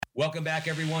Welcome back,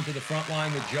 everyone, to the front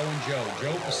line with Joe and Joe.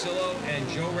 Joe Pasillo and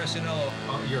Joe Resinello.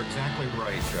 You're exactly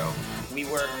right, Joe. We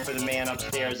work for the man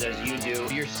upstairs as you do.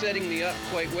 You're setting me up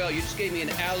quite well. You just gave me an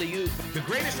alley-oop. The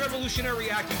greatest revolutionary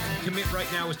act you can commit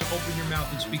right now is to open your mouth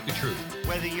and speak the truth.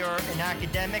 Whether you're an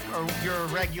academic or you're a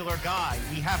regular guy,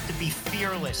 we have to be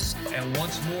fearless. And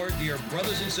once more, dear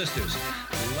brothers and sisters,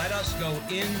 let us go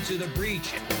into the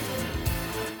breach.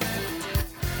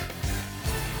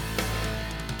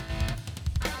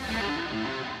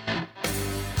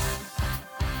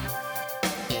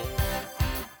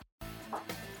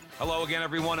 Hello again,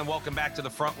 everyone, and welcome back to the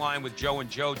front line with Joe and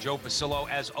Joe. Joe Pasillo,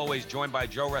 as always, joined by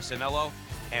Joe Resinello.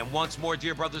 And once more,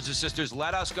 dear brothers and sisters,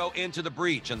 let us go into the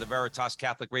breach on the Veritas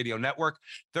Catholic Radio Network,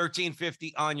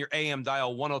 1350 on your AM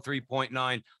dial,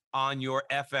 103.9 on your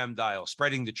FM dial,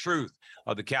 spreading the truth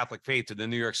of the Catholic faith to the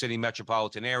New York City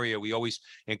metropolitan area. We always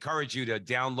encourage you to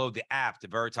download the app, the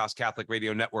Veritas Catholic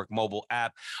Radio Network mobile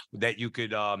app, that you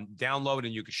could download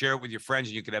and you could share it with your friends,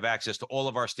 and you could have access to all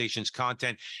of our station's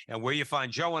content. And where you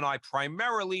find Joe and I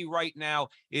primarily right now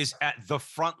is at the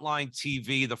Frontline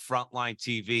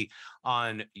TV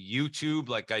on YouTube.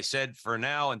 Like I said, for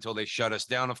now, until they shut us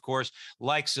down, of course.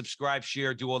 Like, subscribe,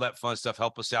 share, do all that fun stuff.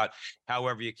 Help us out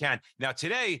however you can. Now,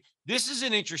 today, this is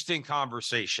an interesting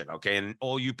conversation, okay? And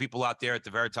all you people out there at the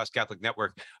Veritas Catholic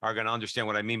Network are going to understand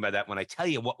what I mean by that when I tell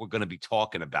you what we're going to be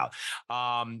talking about.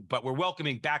 But we're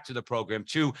welcoming back to the program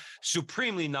two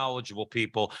supremely knowledgeable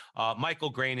people,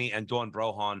 Michael Greaney and Dawn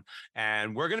Brohan.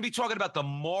 And we're going to be talking about the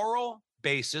moral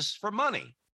basis for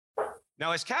money.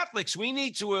 Now, as Catholics, we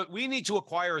need to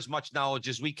acquire as much knowledge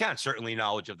as we can. Certainly,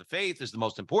 knowledge of the faith is the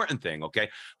most important thing, okay?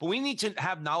 But we need to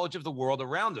have knowledge of the world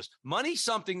around us. Money's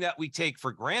something that we take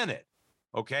for granted,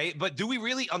 okay? But do we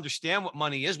really understand what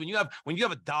money is? When you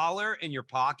have a dollar in your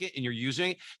pocket and you're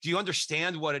using it, do you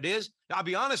understand what it is? Now, I'll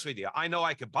be honest with you. I know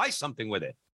I could buy something with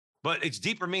it, but it's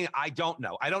deeper meaning. I don't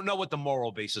know. I don't know what the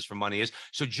moral basis for money is.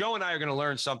 So Joe and I are going to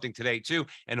learn something today too,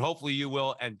 and hopefully you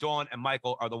will. And Dawn and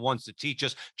Michael are the ones to teach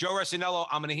us. Joe Resinello,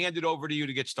 I'm going to hand it over to you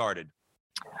to get started.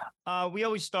 We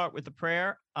always start with the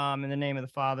prayer. In the name of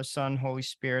the Father, Son, Holy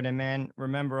Spirit, amen.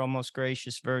 Remember, O most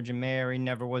gracious Virgin Mary,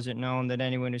 never was it known that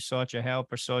anyone who sought your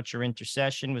help or sought your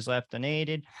intercession was left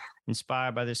unaided.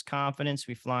 Inspired by this confidence,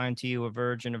 we fly unto you, a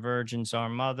virgin of virgins, our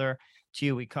mother. To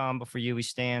you we come, before you we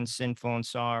stand, sinful and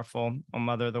sorrowful. O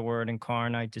Mother of the Word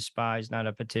incarnate, despise not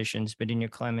our petitions, but in your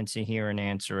clemency hear and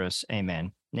answer us.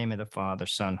 Amen. Name of the Father,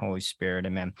 Son, Holy Spirit.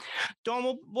 Amen.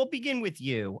 Dawn, we'll begin with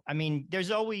you. I mean,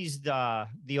 there's always the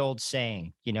old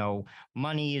saying,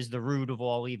 money is the root of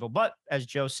all evil. But as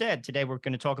Joe said, today we're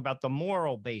going to talk about the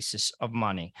moral basis of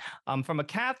money. From a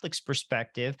Catholic's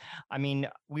perspective, I mean,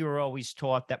 we were always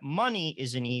taught that money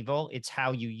isn't evil. It's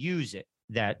how you use it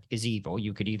that is evil.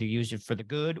 You could either use it for the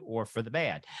good or for the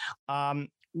bad.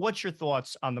 What's your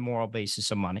thoughts on the moral basis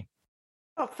of money?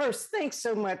 Well, first, thanks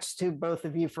so much to both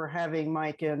of you for having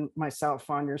Mike and myself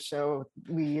on your show.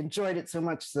 We enjoyed it so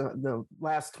much the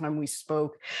last time we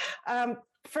spoke.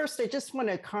 First, I just want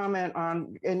to comment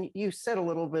on, and you said a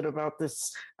little bit about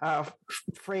this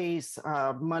phrase,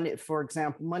 money, for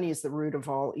example, money is the root of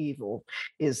all evil,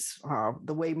 is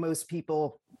the way most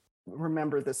people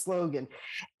remember the slogan.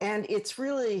 And it's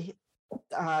really,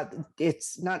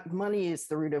 it's not money is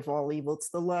the root of all evil, it's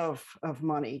the love of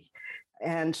money.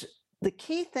 And the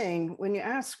key thing, when you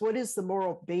ask what is the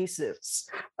moral basis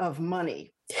of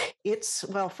money, it's,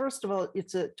 well, first of all,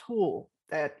 it's a tool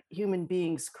that human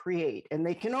beings create, and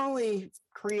they can only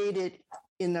create it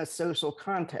in a social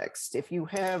context. If you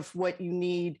have what you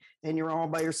need and you're all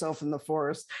by yourself in the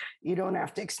forest, you don't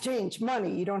have to exchange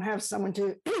money. You don't have someone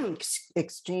to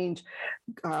exchange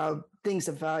things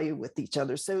of value with each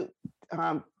other. So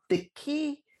the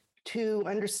key to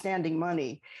understanding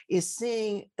money is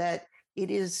seeing that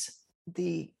it is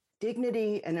the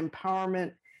dignity and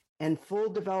empowerment and full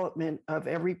development of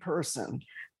every person.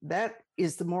 That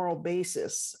is the moral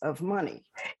basis of money.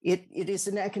 It is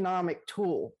an economic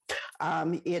tool.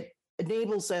 It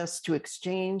enables us to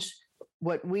exchange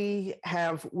what we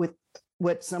have with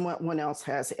what someone else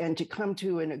has and to come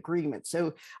to an agreement.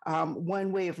 So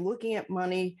one way of looking at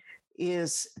money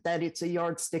is that it's a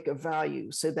yardstick of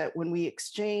value, so that when we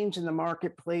exchange in the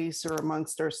marketplace or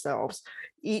amongst ourselves,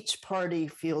 each party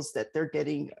feels that they're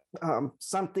getting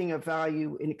something of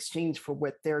value in exchange for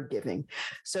what they're giving.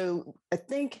 So I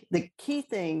think the key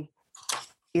thing,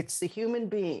 it's the human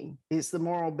being is the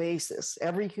moral basis,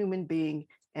 every human being,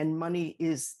 and money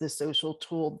is the social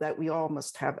tool that we all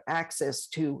must have access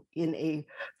to in a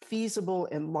feasible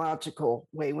and logical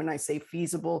way. When I say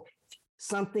feasible,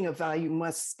 something of value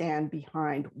must stand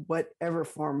behind whatever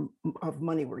form of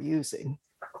money we're using.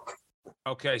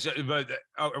 Okay, so but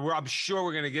I'm sure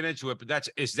we're going to get into it, but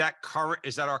is that current?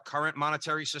 Is that our current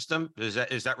monetary system? Is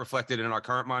that reflected in our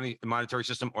current monetary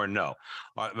system or no?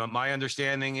 My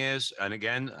understanding is, and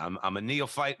again, I'm a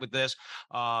neophyte with this.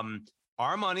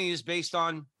 Our money is based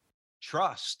on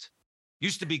trust.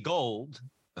 Used to be gold.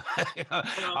 If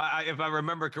I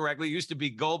remember correctly, it used to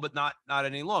be gold, but not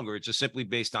any longer. It's just simply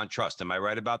based on trust. Am I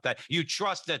right about that? You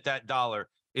trust that dollar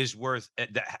is worth,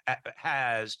 that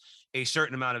has a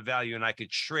certain amount of value, and I could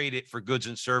trade it for goods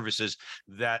and services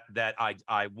that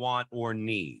I want or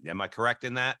need. Am I correct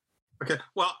in that? Okay.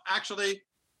 Well, actually,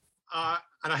 and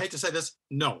I hate to say this,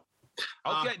 no.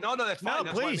 Okay. No, that's fine. No,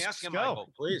 That's why I'm please, asking, go.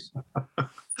 Michael. Please.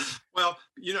 Well,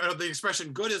 the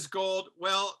expression "good as gold."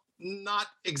 Well, not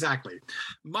exactly.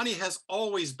 Money has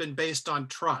always been based on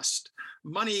trust.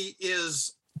 Money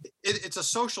is it's a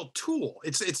social tool.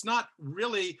 It's not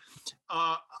really.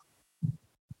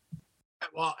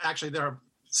 Well, actually, there are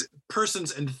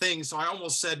persons and things. So I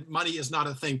almost said money is not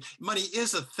a thing. Money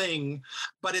is a thing,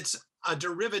 but it's a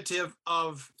derivative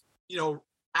of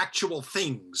actual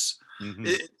things. Mm-hmm.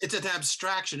 It's an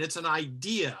abstraction. It's an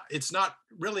idea. It's not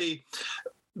really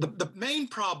the main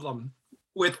problem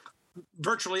with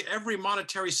virtually every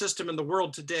monetary system in the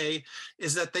world today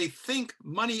is that they think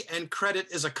money and credit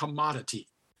is a commodity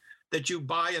that you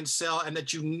buy and sell and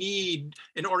that you need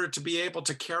in order to be able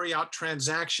to carry out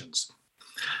transactions.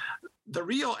 The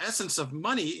real essence of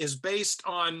money is based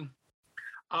on,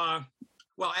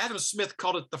 Adam Smith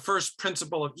called it the first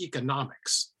principle of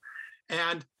economics.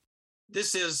 And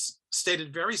this is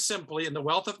stated very simply in The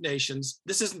Wealth of Nations.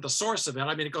 This isn't the source of it.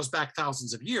 I mean, it goes back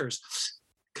thousands of years.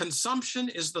 Consumption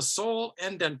is the sole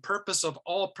end and purpose of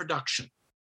all production.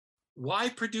 Why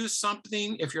produce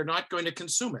something if you're not going to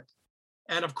consume it?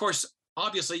 And of course,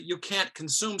 obviously, you can't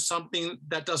consume something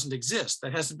that doesn't exist,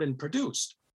 that hasn't been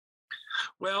produced.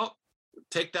 Well,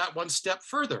 take that one step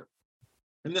further.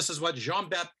 And this is what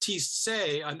Jean-Baptiste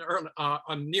Say,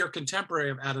 a near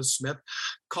contemporary of Adam Smith,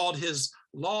 called his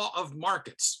law of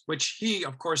markets, which he,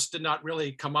 of course, did not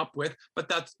really come up with,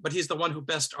 but he's the one who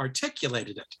best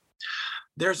articulated it.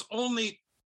 There's only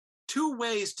two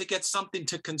ways to get something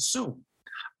to consume.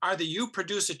 Either you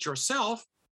produce it yourself,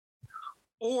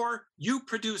 or you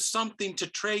produce something to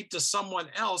trade to someone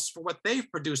else for what they've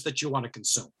produced that you want to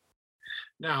consume.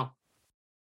 Now,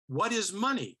 what is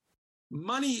money?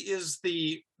 Money is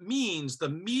the means, the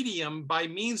medium by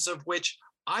means of which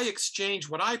I exchange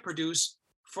what I produce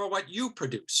for what you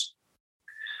produce.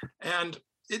 And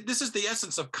this is the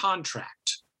essence of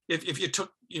contract. If you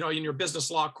took, in your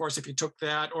business law course, if you took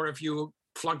that, or if you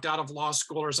flunked out of law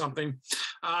school or something,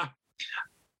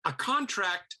 a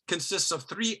contract consists of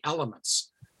three elements.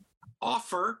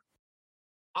 Offer,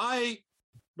 I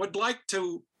would like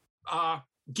to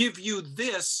give you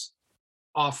this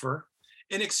offer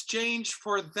in exchange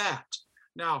for that.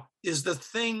 Now, is the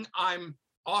thing I'm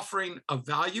offering of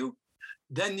value?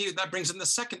 Then that brings in the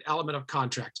second element of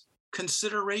contract,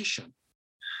 consideration.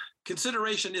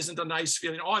 Consideration isn't a nice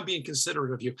feeling. Oh, I'm being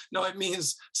considerate of you. No, it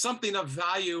means something of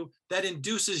value that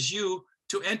induces you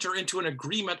to enter into an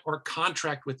agreement or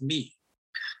contract with me.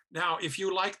 Now, if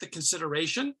you like the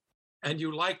consideration and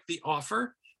you like the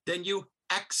offer, then you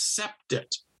accept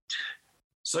it.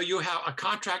 So you have a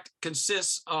contract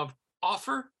consists of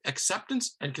offer,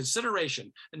 acceptance, and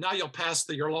consideration. And now you'll pass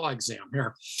your law exam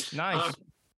here. Nice.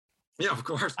 Yeah, of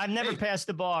course. I've never passed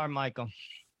the bar, Michael.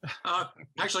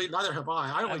 Actually, neither have I.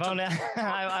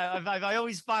 I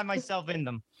always find myself in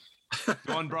them.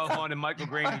 John Brohon and Michael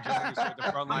Greaney joining us at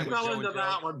the front line. I fell into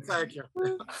that one. Thank you.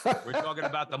 We're talking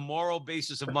about the moral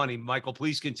basis of money. Michael,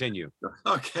 please continue.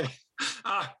 Okay.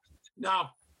 Now,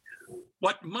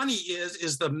 what money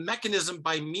is the mechanism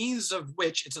by means of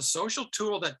which it's a social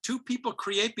tool that two people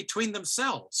create between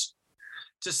themselves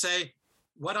to say,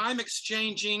 what I'm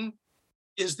exchanging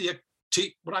is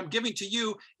what I'm giving to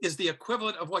you is the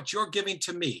equivalent of what you're giving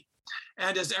to me.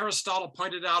 And as Aristotle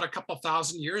pointed out a couple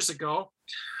thousand years ago,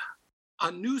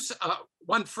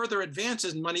 one further advance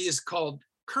in money is called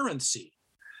currency.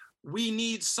 We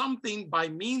need something by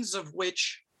means of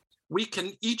which we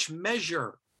can each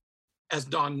measure, as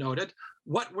Don noted,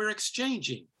 what we're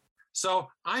exchanging. So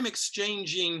I'm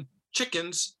exchanging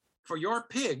chickens for your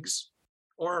pigs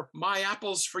or my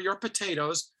apples for your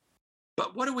potatoes.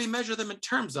 But what do we measure them in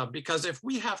terms of? Because if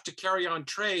we have to carry on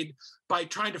trade by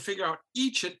trying to figure out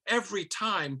each and every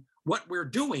time what we're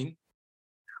doing,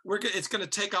 it's going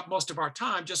to take up most of our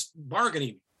time just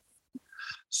bargaining.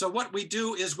 So what we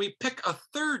do is we pick a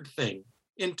third thing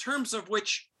in terms of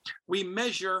which we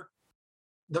measure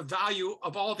the value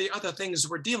of all the other things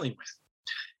we're dealing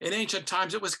with. In ancient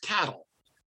times, it was cattle.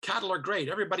 cattle are great.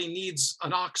 Everybody needs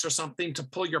an ox or something to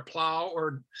pull your plow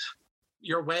or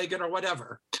your wagon or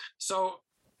whatever. So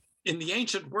in the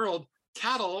ancient world,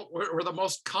 cattle were the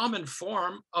most common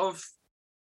form of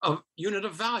unit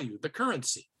of value, the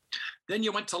currency. Then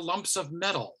you went to lumps of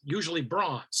metal, usually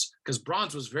bronze, because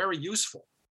bronze was very useful.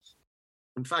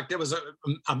 In fact, there was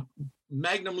a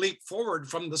magnum leap forward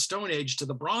from the Stone Age to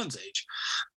the Bronze Age.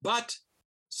 But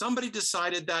somebody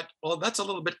decided that, well, that's a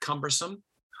little bit cumbersome.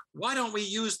 Why don't we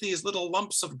use these little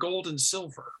lumps of gold and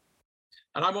silver?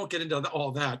 And I won't get into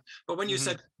all that. But when you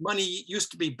said money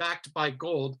used to be backed by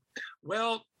gold,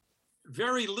 well,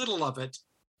 very little of it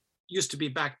used to be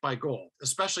backed by gold,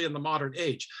 especially in the modern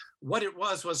age. What it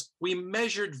was we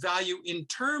measured value in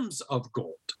terms of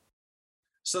gold.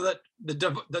 So that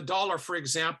the dollar, for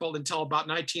example, until about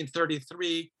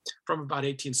 1933, from about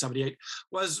 1878,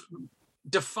 was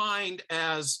defined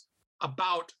as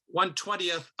about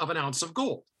 1/20th of an ounce of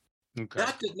gold. Okay.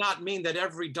 That did not mean that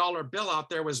every dollar bill out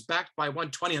there was backed by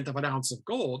 1/20th of an ounce of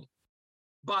gold,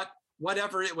 but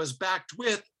whatever it was backed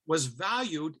with was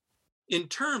valued in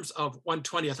terms of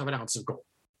 1/20th of an ounce of gold.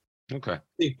 Okay.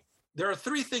 There are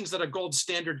three things that a gold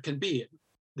standard can be.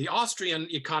 The Austrian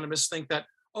economists think that,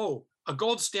 a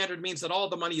gold standard means that all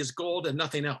the money is gold and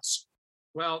nothing else.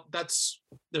 Well,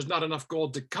 there's not enough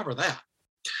gold to cover that.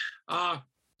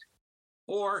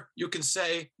 Or you can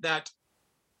say that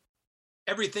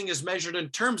everything is measured in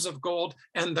terms of gold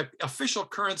and the official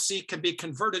currency can be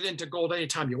converted into gold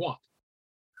anytime you want.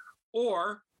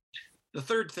 Or the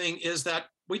third thing is that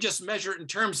we just measure it in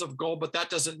terms of gold, but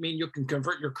that doesn't mean you can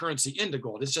convert your currency into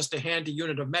gold. It's just a handy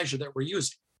unit of measure that we're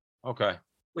using. Okay.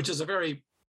 Which is a very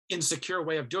insecure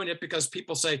way of doing it, because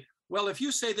people say, well, if you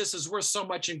say this is worth so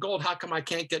much in gold, how come I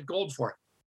can't get gold for it?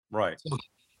 Right.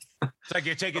 It's like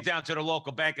you take it down to the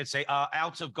local bank and say,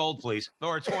 ounce of gold, please.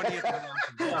 Or 20th of an ounce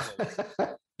of gold, please.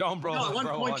 Don't bro. At one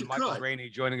point you Michael could. Greaney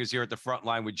joining us here at the front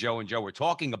line with Joe and Joe. We're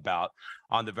talking about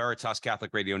on the Veritas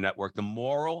Catholic Radio Network, the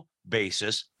moral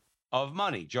basis of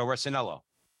money. Joe Resinello.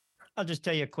 I'll just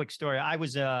tell you a quick story. I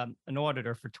was an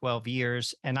auditor for 12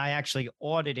 years, and I actually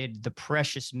audited the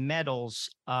precious metals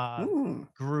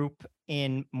group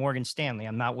in Morgan Stanley.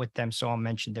 I'm not with them, so I'll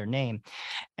mention their name.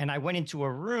 And I went into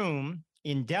a room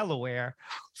in Delaware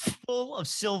full of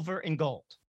silver and gold.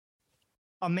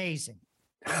 Amazing.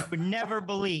 You would never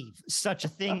believe such a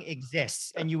thing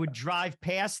exists. And you would drive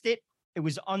past it. It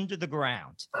was under the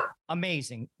ground.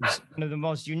 Amazing. It was one of the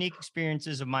most unique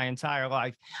experiences of my entire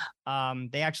life.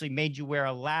 They actually made you wear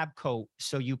a lab coat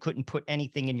so you couldn't put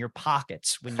anything in your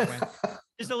pockets when you went.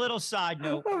 Just a little side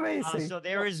note. Amazing. So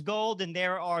there is gold and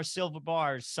there are silver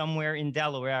bars somewhere in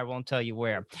Delaware. I won't tell you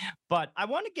where. But I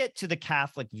want to get to the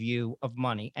Catholic view of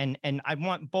money. And I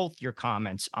want both your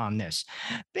comments on this.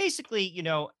 Basically,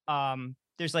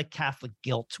 there's like Catholic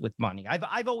guilt with money.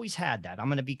 I've always had that. I'm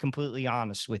going to be completely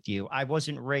honest with you. I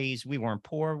wasn't raised, we weren't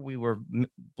poor. We were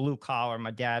blue collar.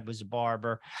 My dad was a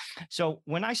barber. So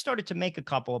when I started to make a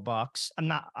couple of bucks,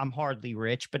 I'm hardly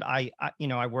rich, but I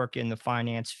work in the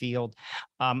finance field.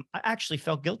 I actually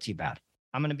felt guilty about it.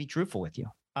 I'm going to be truthful with you.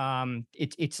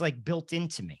 It's like built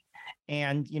into me.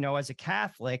 And, as a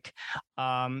Catholic,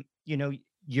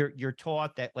 you're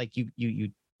taught that like you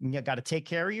got to take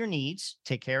care of your needs,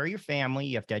 take care of your family.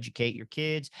 You have to educate your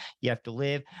kids. You have to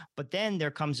live. But then there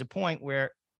comes a point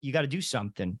where you got to do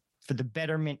something for the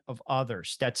betterment of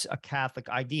others. That's a Catholic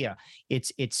idea.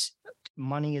 It's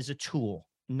money is a tool,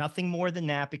 nothing more than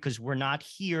that, because we're not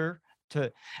here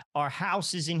to, our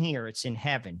house is in here. It's in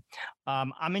heaven.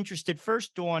 I'm interested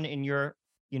first, Dawn, in your,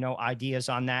 ideas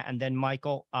on that. And then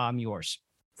Michael, yours.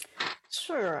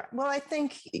 Sure. Well, I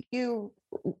think you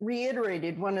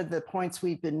reiterated one of the points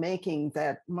we've been making,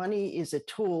 that money is a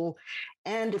tool.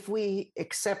 And if we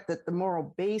accept that the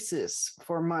moral basis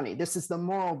for money, this is the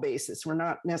moral basis, we're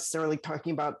not necessarily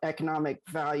talking about economic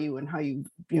value and how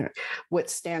what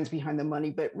stands behind the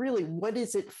money, but really, what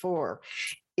is it for?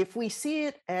 If we see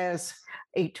it as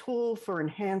a tool for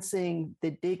enhancing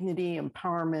the dignity,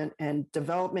 empowerment, and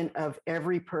development of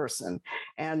every person,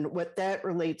 and what that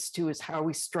relates to is how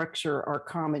we structure our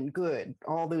common good,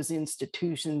 all those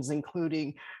institutions,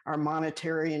 including our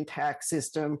monetary and tax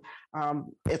system,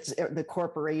 it's the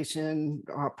corporation,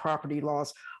 property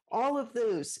laws, all of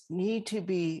those need to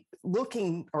be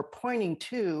looking or pointing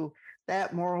to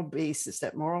that moral basis,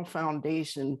 that moral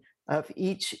foundation of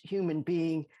each human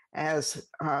being as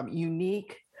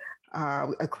unique,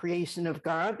 a creation of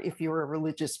God, if you're a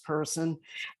religious person,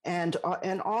 and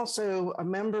also a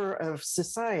member of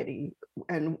society.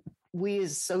 And we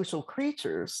as social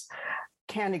creatures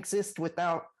can't exist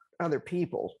without other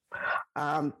people.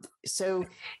 So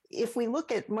if we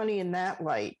look at money in that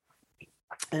light,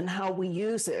 and how we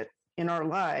use it in our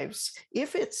lives,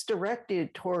 if it's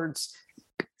directed towards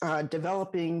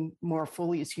developing more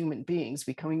fully as human beings,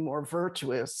 becoming more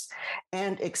virtuous,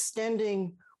 and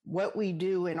extending what we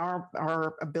do in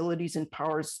our abilities and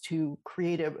powers to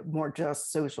create a more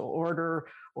just social order,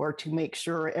 or to make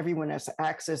sure everyone has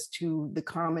access to the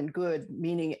common good,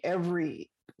 meaning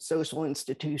every social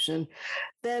institution,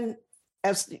 then,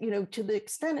 as you know, to the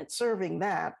extent it's serving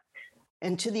that,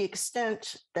 and to the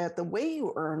extent that the way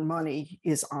you earn money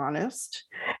is honest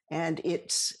and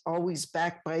it's always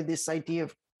backed by this idea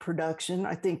of production,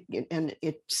 I think, and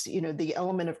it's, you know, the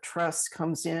element of trust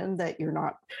comes in, that you're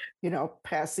not, you know,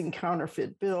 passing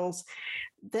counterfeit bills,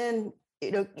 then,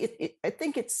 you know, I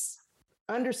think it's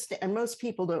understand, and most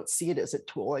people don't see it as a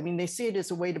tool. I mean, they see it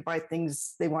as a way to buy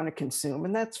things they want to consume,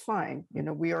 and that's fine. You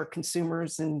know, we are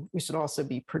consumers and we should also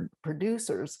be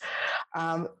producers.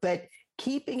 But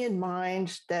keeping in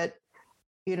mind that,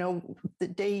 you know, the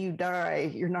day you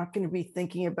die, you're not going to be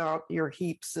thinking about your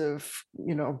heaps of,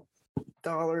 you know,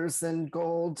 dollars and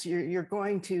gold. You're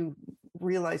going to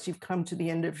realize you've come to the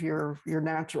end of your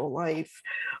natural life.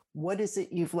 What is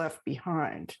it you've left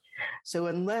behind? So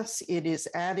unless it is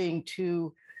adding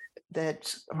to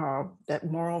that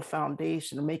moral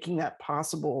foundation, or making that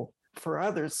possible for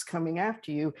others coming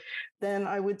after you, then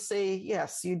I would say,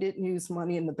 yes, you didn't use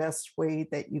money in the best way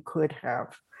that you could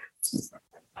have.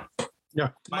 Yeah.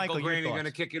 Michael your Greaney, going to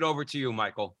thoughts. kick it over to you,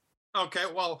 Michael. Okay,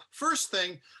 well, first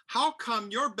thing, how come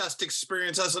your best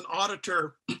experience as an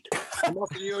auditor, more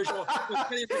than usual, was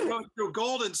getting to go through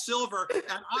gold and silver,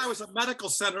 and I was a medical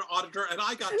center auditor, and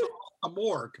I got to a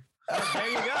morgue? There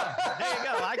you go. There you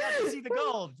go. I got to see the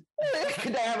gold.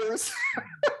 Cadavers.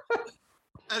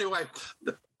 Anyway,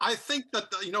 I think that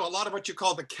you know, a lot of what you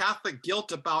call the Catholic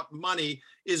guilt about money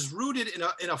is rooted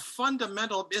in a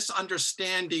fundamental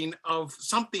misunderstanding of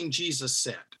something Jesus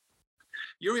said.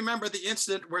 You remember the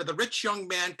incident where the rich young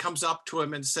man comes up to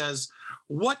him and says,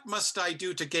 "What must I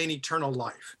do to gain eternal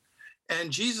life?" And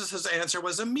Jesus' answer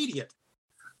was immediate: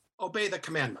 obey the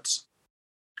commandments.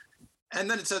 And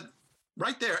then it said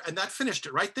right there, and that finished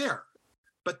it right there.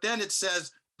 But then it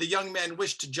says the young man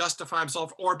wished to justify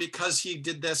himself, or because he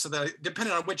did this, or that,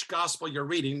 depending on which gospel you're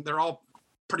reading, they're all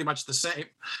pretty much the same,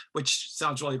 which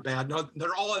sounds really bad. No,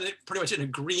 they're all pretty much in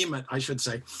agreement, I should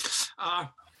say.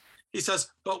 He says,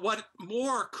 but what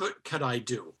more could I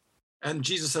do? And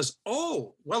Jesus says,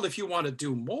 oh, well, if you want to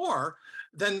do more,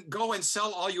 then go and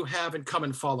sell all you have and come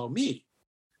and follow me.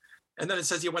 And then it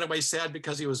says he went away sad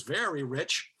because he was very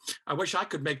rich. I wish I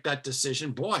could make that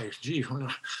decision. Boy, gee.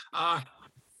 And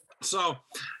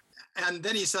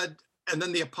then he said, and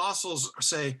then the apostles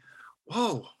say,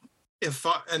 whoa,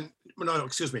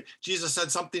 Jesus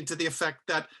said something to the effect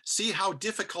that, see how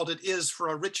difficult it is for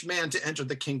a rich man to enter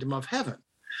the kingdom of heaven.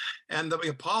 And the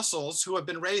apostles, who have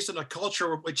been raised in a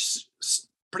culture which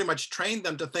pretty much trained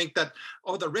them to think that,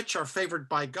 oh, the rich are favored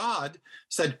by God,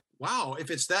 said, wow,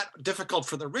 if it's that difficult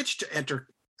for the rich to enter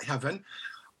heaven,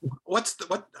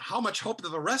 how much hope do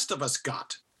the rest of us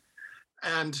got?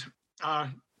 And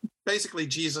basically,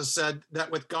 Jesus said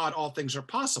that with God, all things are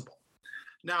possible.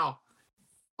 Now,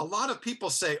 a lot of people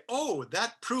say, oh,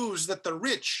 that proves that the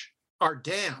rich are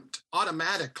damned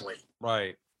automatically.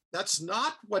 Right. That's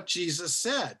not what Jesus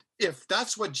said. If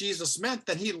that's what Jesus meant,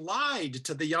 then he lied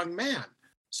to the young man.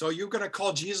 So you're going to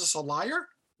call Jesus a liar?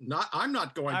 I'm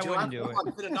not going to. I wouldn't do it.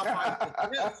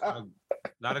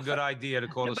 Not a good idea to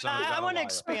call the son of God. I want to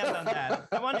expand on that.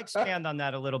 I want to expand on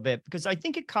that a little bit, because I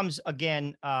think it comes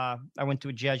again. I went to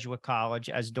a Jesuit college,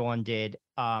 as Dawn did.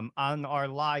 On our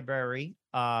library,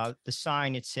 the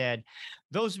sign, it said,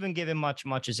 "Those who've been given much,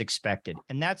 much is expected."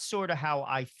 And that's sort of how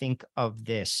I think of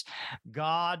this.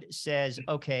 God says,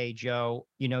 okay, Joe,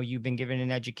 you've been given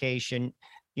an education.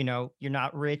 You're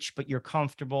not rich, but you're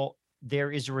comfortable.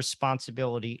 There is a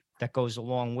responsibility that goes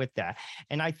along with that.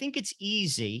 And I think it's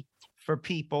easy for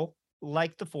people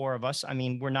like the four of us. I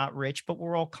mean, we're not rich, but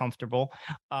we're all comfortable.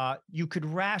 You could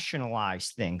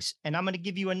rationalize things. And I'm going to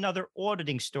give you another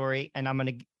auditing story, and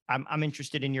I'm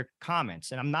interested in your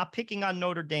comments. And I'm not picking on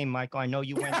Notre Dame, Michael. I know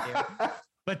you went there,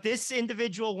 but this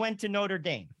individual went to Notre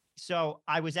Dame. So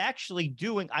I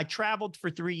traveled for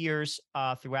 3 years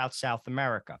throughout South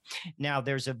America. Now,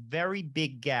 there's a very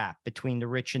big gap between the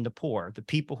rich and the poor. The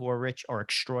people who are rich are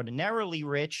extraordinarily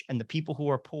rich, and the people who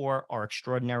are poor are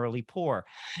extraordinarily poor.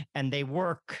 And they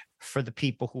work for the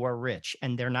people who are rich,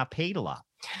 and they're not paid a lot.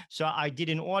 So I did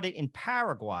an audit in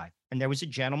Paraguay, and there was a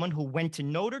gentleman who went to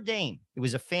Notre Dame. It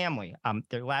was a family.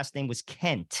 Their last name was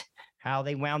Kent. How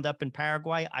they wound up in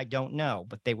Paraguay, I don't know,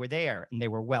 but they were there and they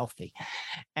were wealthy.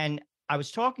 And I was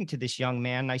talking to this young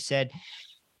man, and I said,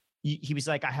 he was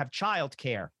like, I have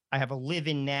childcare. I have a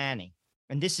live-in nanny.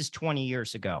 And this is 20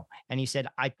 years ago. And he said,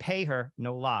 I pay her,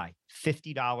 no lie,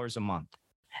 $50 a month.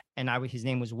 And his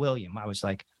name was William. I was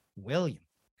like, William,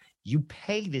 you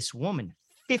pay this woman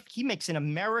he makes an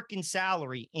American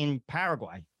salary in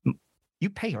Paraguay. You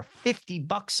pay her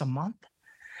 $50 a month.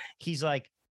 He's like,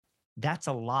 that's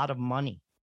a lot of money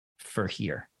for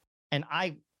here. And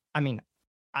I mean,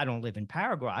 I don't live in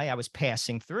Paraguay. I was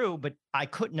passing through, but I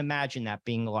couldn't imagine that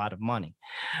being a lot of money.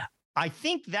 I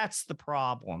think that's the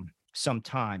problem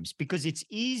sometimes, because it's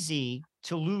easy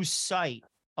to lose sight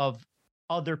of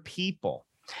other people.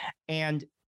 And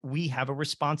we have a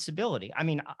responsibility. I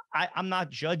mean, I'm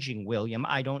not judging William.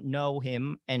 I don't know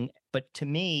him. But to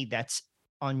me, that's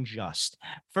unjust.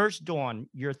 First, Dawn,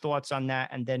 your thoughts on that,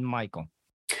 and then Michael.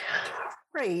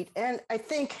 Right. And I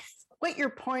think what you're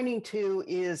pointing to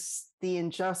is the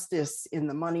injustice in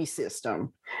the money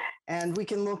system. And we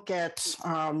can look at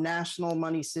national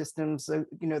money systems,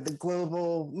 the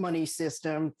global money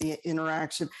system, the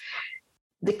interaction.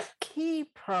 The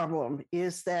key problem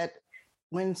is that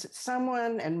when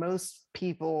someone, and most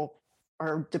people,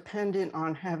 are dependent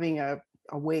on having a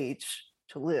wage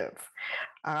to live,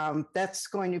 that's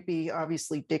going to be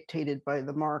obviously dictated by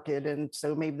the market. And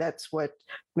so maybe that's what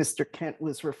Mr. Kent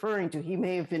was referring to. He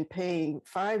may have been paying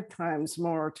 5 times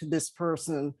more to this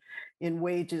person in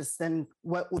wages than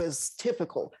what was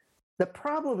typical. The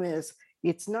problem is,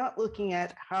 it's not looking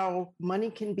at how money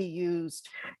can be used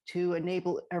to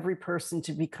enable every person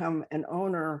to become an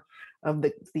owner of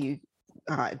the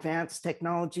advanced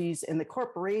technologies and the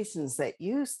corporations that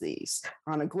use these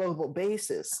on a global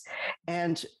basis.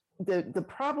 And the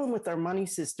problem with our money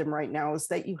system right now is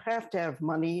that you have to have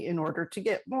money in order to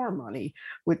get more money,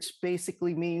 which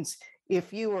basically means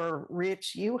if you are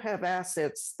rich, you have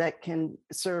assets that can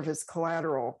serve as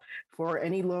collateral for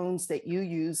any loans that you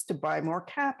use to buy more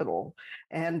capital.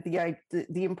 And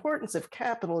the importance of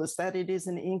capital is that it is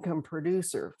an income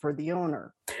producer for the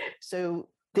owner. So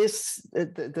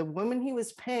the woman he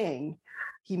was paying,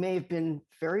 he may have been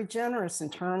very generous in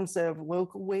terms of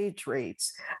local wage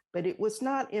rates, but it was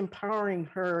not empowering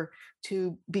her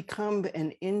to become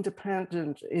an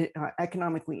independent,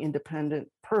 economically independent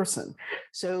person.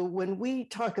 So when we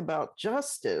talk about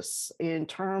justice in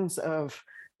terms of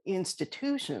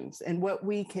institutions and what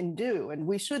we can do, and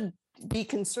we should be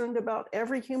concerned about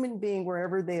every human being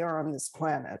wherever they are on this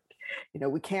planet.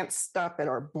 We can't stop at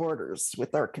our borders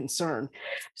with our concern.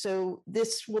 So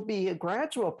this will be a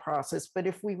gradual process, but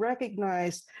if we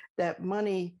recognize that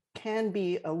money can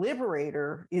be a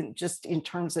liberator in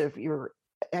terms of your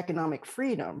economic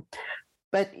freedom,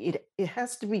 but it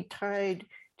has to be tied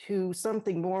to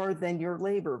something more than your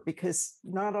labor, because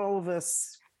not all of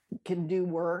us can do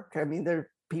work. I mean, there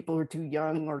are people who are too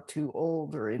young or too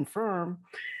old or infirm.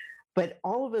 But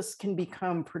all of us can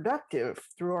become productive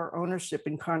through our ownership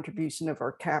and contribution of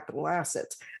our capital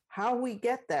assets. How we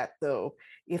get that, though,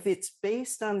 if it's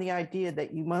based on the idea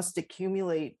that you must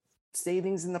accumulate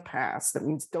savings in the past, that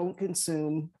means don't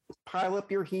consume, pile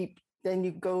up your heap, then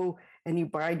you go and you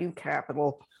buy new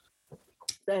capital,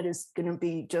 that is going to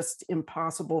be just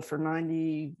impossible for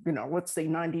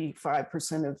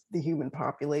 95% of the human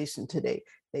population today.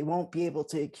 They won't be able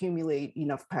to accumulate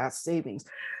enough past savings.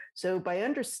 So by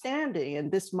understanding,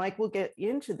 and Mike will get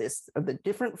into this, of the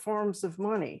different forms of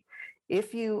money,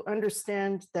 if you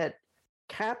understand that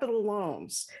capital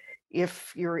loans,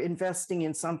 if you're investing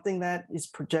in something that is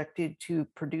projected to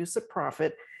produce a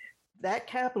profit, that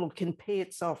capital can pay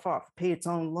itself off, pay its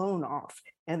own loan off,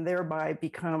 and thereby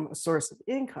become a source of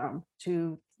income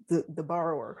to the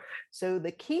borrower. So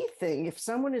the key thing, if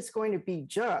someone is going to be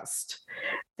just,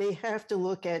 they have to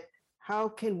look at how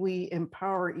can we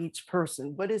empower each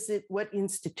person? What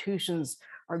institutions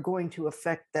are going to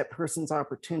affect that person's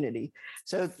opportunity?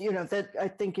 So, that I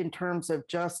think in terms of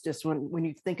justice, when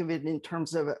you think of it in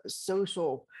terms of a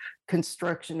social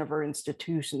construction of our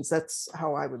institutions, that's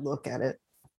how I would look at it.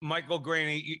 Michael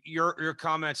Greaney, your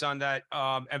comments on that,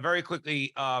 and very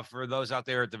quickly, for those out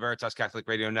there at the Veritas Catholic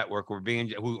Radio Network,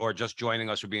 who are just joining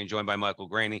us, we're being joined by Michael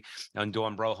Greaney and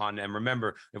Dawn Brohan. And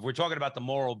remember, if we're talking about the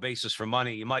moral basis for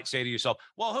money, you might say to yourself,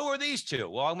 "Well, who are these two?"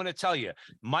 Well, I'm going to tell you,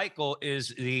 Michael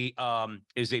is a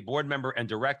board member and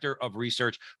director of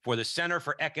research for the Center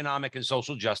for Economic and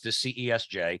Social Justice,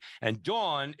 CESJ, and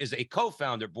Dawn is a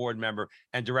co-founder, board member,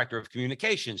 and director of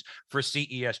communications for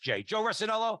CESJ. Joe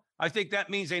Rossinello, I think that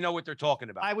means they know what they're talking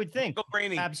about. I would think.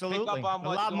 Greaney, absolutely. A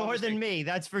lot more than me,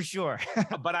 that's for sure.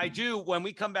 But I do, when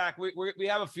we come back, we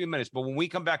have a few minutes, but when we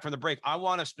come back from the break, I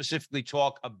want to specifically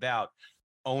talk about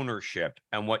ownership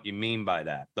and what you mean by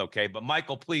that. Okay. But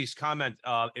Michael, please comment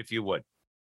if you would.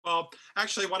 Well,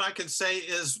 actually, what I can say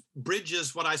is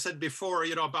bridges what I said before,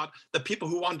 about the people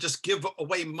who want to just give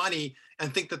away money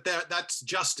and think that that's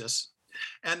justice.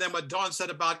 And then what Dawn said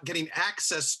about getting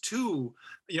access to,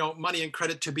 money and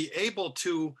credit to be able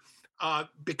to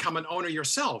become an owner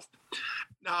yourself.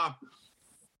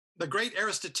 The great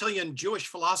Aristotelian Jewish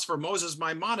philosopher Moses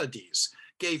Maimonides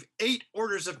gave 8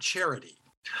 orders of charity.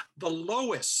 The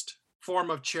lowest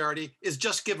form of charity is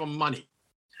just give them money.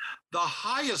 The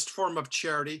highest form of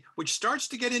charity, which starts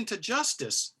to get into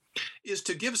justice, is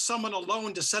to give someone a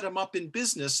loan to set him up in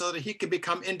business so that he can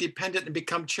become independent and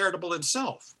become charitable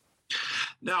himself.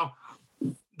 Now,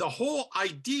 the whole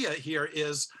idea here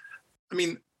is,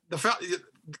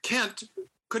 Kent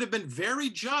could have been very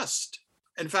just.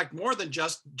 In fact, more than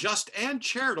just and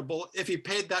charitable if he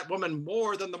paid that woman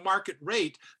more than the market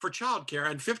rate for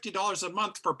childcare. And $50 a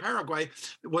month for Paraguay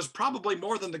was probably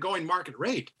more than the going market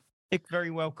rate. It very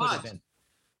well could have been.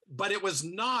 But it was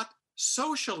not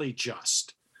socially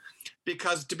just,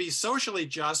 because to be socially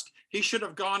just, he should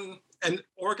have gone and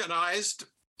organized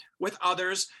with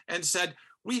others and said,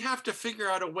 we have to figure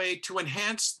out a way to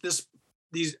enhance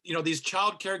these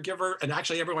child caregiver and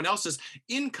actually everyone else's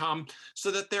income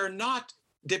so that they're not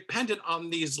dependent on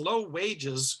these low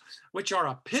wages, which are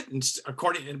a pittance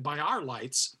by our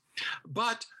lights.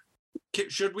 But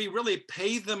should we really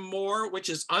pay them more, which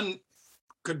is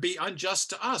could be unjust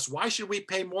to us? Why should we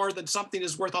pay more than something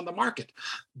is worth on the market?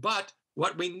 But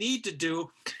what we need to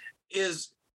do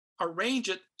is arrange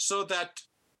it so that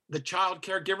the child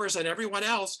caregivers and everyone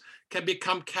else can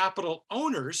become capital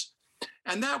owners.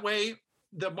 And that way,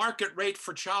 the market rate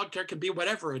for childcare can be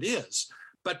whatever it is,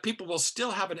 but people will still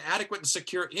have an adequate and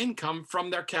secure income from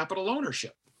their capital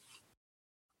ownership.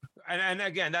 And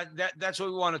again, that's what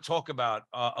we want to talk about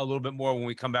a little bit more when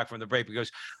we come back from the break,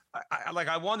 because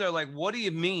I wonder, what do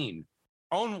you mean?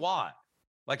 Own what?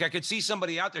 I could see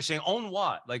somebody out there saying, own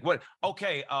what? What?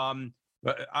 Okay,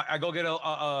 I go get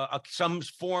some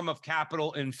form of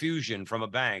capital infusion from a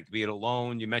bank, be it a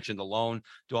loan. You mentioned the loan,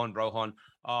 Dawn Brohan.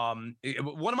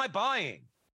 What am I buying?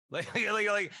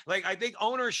 I think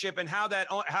ownership and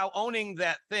how owning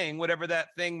that thing, whatever that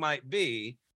thing might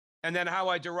be, and then how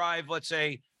I derive, let's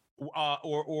say,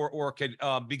 or could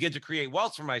begin to create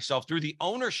wealth for myself through the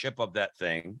ownership of that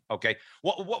thing. Okay,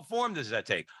 what form does that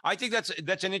take? I think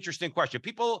that's an interesting question.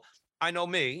 People, I know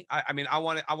me. I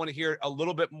want to hear a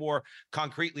little bit more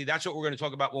concretely. That's what we're going to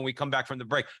talk about when we come back from the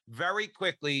break. Very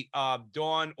quickly,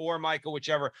 Dawn or Michael,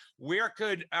 whichever. Where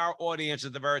could our audience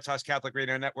at the Veritas Catholic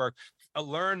Radio Network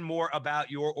learn more about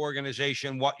your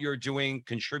organization, what you're doing,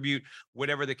 contribute,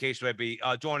 whatever the case may be?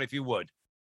 Dawn, if you would.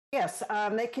 Yes,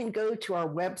 they can go to our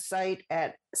website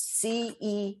at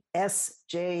CESJ,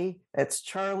 that's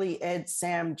Charlie Ed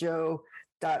Sam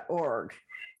Joe.org.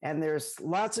 And there's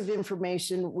lots of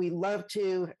information. We love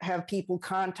to have people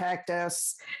contact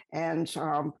us and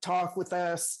talk with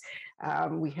us.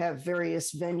 We have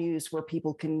various venues where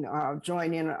people can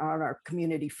join in on our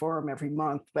community forum every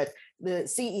month, but the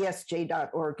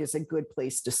CESJ.org is a good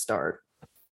place to start.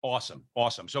 Awesome.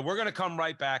 So we're going to come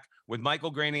right back with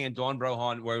Michael Greaney and Dawn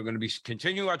Brohan. We're going to be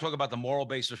continuing our talk about the moral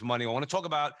basis for money. I want to talk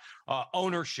about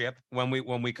ownership when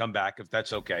we come back, if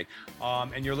that's okay.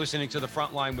 And you're listening to The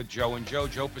Front Line with Joe and Joe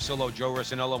Pasillo, Joe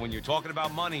Resinello. When you're talking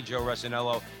about money, Joe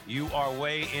Resinello, you are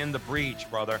way in the breach,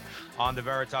 brother, on the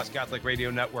Veritas Catholic Radio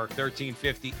Network,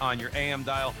 1350 on your AM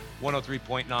dial,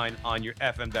 103.9 on your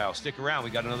FM dial. Stick around.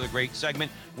 We got another great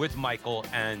segment with Michael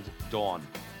and Dawn.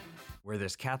 Where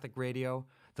there's Catholic radio,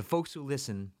 the folks who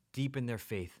listen deepen their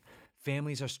faith.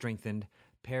 Families are strengthened,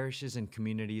 parishes and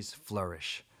communities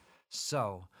flourish.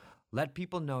 So, let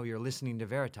people know you're listening to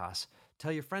Veritas,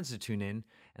 tell your friends to tune in,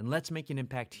 and let's make an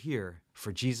impact here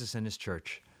for Jesus and his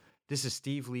church. This is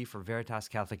Steve Lee for Veritas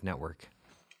Catholic Network.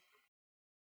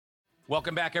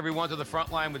 Welcome back, everyone, to The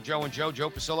Front Line with Joe and Joe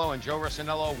Pasillo and Joe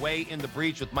Resinello, way in the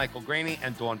breach with Michael Greaney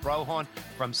and Dawn Brohan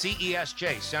from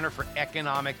CESJ, Center for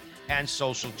Economic and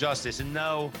Social Justice. And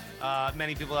no,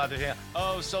 many people out there say,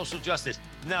 oh, social justice.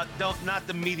 No, not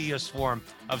the media's form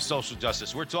of social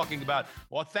justice. We're talking about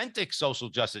authentic social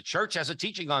justice. Church has a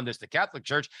teaching on this. The Catholic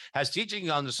Church has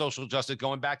teaching on the social justice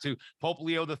going back to Pope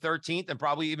Leo XIII and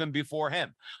probably even before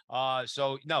him.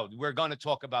 So, no, we're going to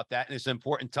talk about that, and it's an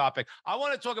important topic. I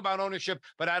want to talk about ownership,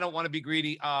 but I don't want to be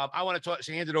greedy. I want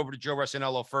to hand it over to Joe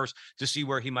Resinello first to see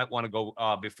where he might want to go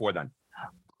before then.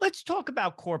 Let's talk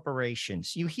about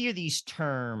corporations. You hear these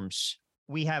terms.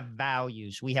 We have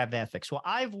values. We have ethics. Well,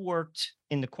 I've worked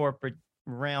in the corporate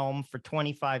realm for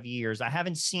 25 years. I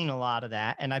haven't seen a lot of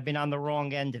that, and I've been on the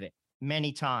wrong end of it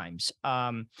many times.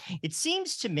 It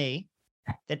seems to me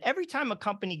that every time a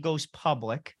company goes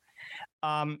public,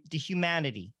 the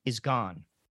humanity is gone.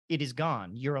 it is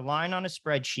gone. You're a line on a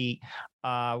spreadsheet.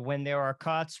 When there are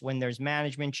cuts, when there's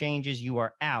management changes, you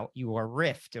are out. You are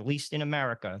riffed, at least in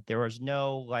America. There is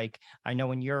no, like, I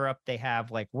know in Europe, they have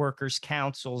like workers'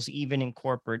 councils, even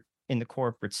in the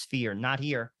corporate sphere. Not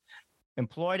here.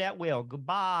 Employed at will.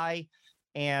 Goodbye.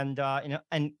 And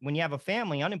when you have a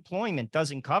family, unemployment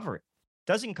doesn't cover it.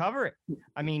 Doesn't cover it.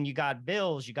 I mean, you got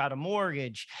bills, you got a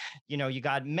mortgage, you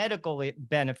got medical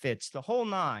benefits, the whole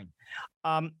nine.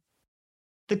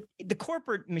 The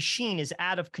corporate machine is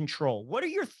out of control. What are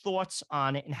your thoughts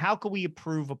on it, and how can we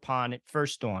improve upon it?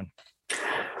 First, Dawn.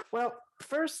 Well,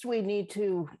 first, we need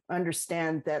to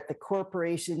understand that the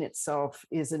corporation itself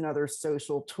is another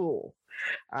social tool.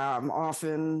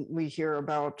 Often we hear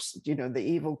about, the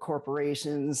evil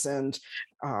corporations and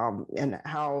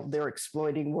how they're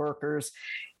exploiting workers.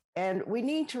 And we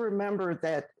need to remember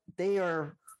that they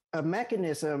are a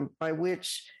mechanism by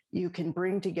which you can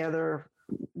bring together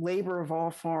labor of all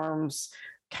forms,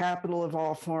 capital of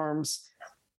all forms,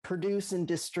 produce and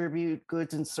distribute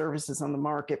goods and services on the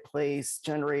marketplace,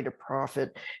 generate a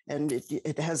profit, and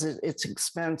it has its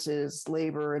expenses,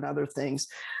 labor, and other things.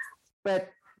 But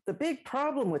the big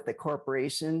problem with the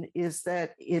corporation is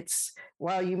that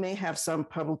while you may have some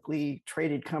publicly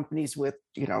traded companies with,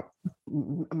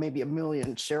 maybe 1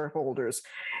 million shareholders,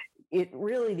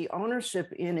 the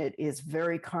ownership in it is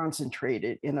very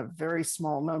concentrated in a very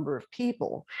small number of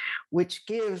people, which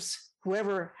gives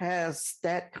whoever has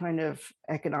that kind of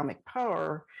economic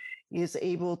power is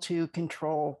able to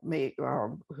control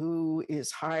who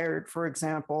is hired, for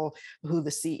example, who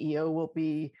the CEO will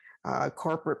be,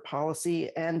 corporate policy.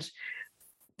 And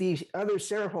the other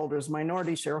shareholders,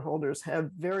 minority shareholders,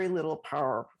 have very little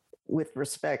power with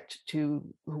respect to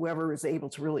whoever is able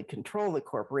to really control the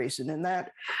corporation. And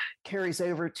that carries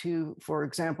over to, for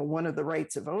example, one of the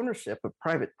rights of ownership of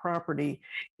private property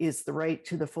is the right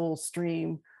to the full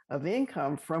stream of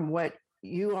income from what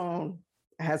you own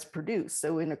has produced.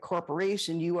 So in a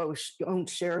corporation, you own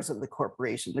shares of the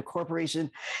corporation. The corporation,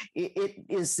 it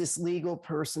is this legal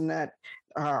person that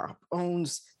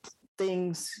owns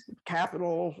things,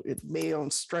 capital, it may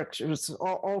own structures,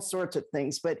 all sorts of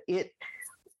things, but it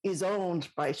is owned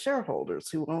by shareholders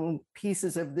who own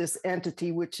pieces of this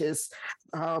entity, which has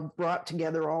brought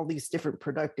together all these different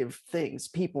productive things,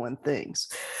 people and things.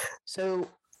 So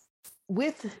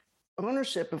with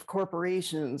ownership of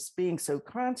corporations being so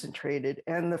concentrated,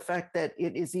 and the fact that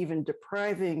it is even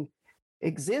depriving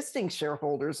existing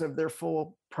shareholders of their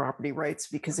full property rights,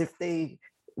 because if they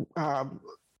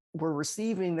were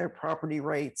receiving their property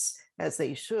rights as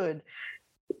they should,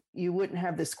 you wouldn't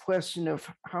have this question of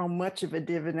how much of a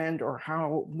dividend or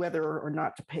whether or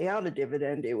not to pay out a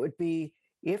dividend. It would be,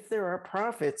 if there are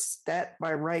profits, that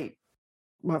by right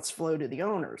must flow to the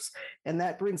owners. And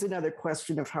that brings another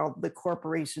question of how the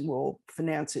corporation will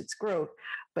finance its growth.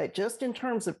 But just in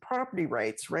terms of property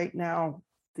rights, right now,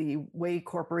 the way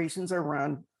corporations are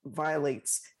run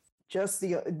violates just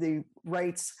the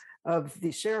rights of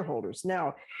the shareholders.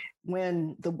 Now,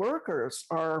 when the workers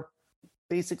are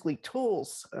basically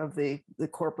tools of the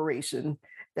corporation,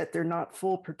 that they're not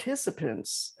full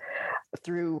participants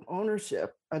through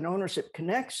an ownership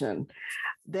connection,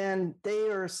 then they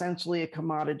are essentially a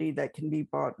commodity that can be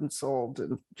bought and sold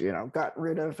and, gotten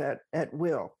rid of at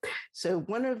will. So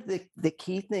one of the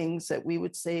key things that we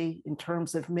would say in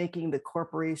terms of making the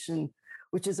corporation,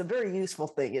 which is a very useful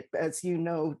thing, as you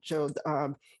know, Joe,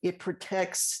 it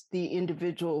protects the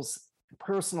individual's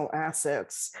personal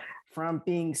assets from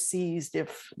being seized.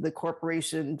 If the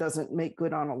corporation doesn't make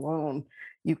good on a loan,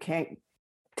 you can't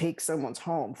take someone's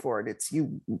home for it. It's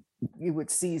you would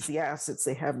seize the assets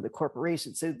they have in the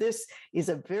corporation. So this is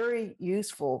a very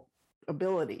useful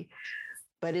ability.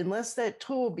 But unless that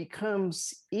tool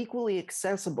becomes equally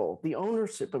accessible, the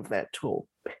ownership of that tool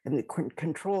and the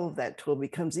control of that tool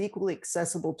becomes equally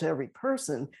accessible to every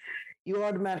person, you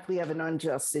automatically have an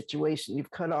unjust situation.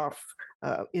 You've cut off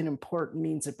an important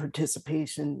means of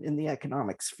participation in the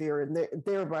economic sphere, and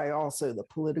thereby also the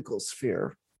political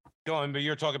sphere. Dawn, but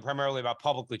you're talking primarily about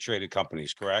publicly traded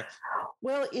companies, correct?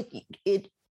 Well,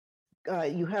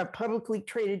 you have publicly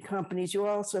traded companies. You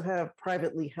also have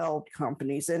privately held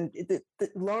companies, and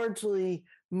largely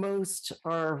most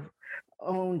are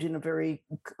owned in a very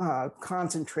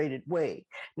concentrated way.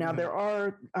 Now, there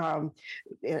are,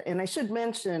 and I should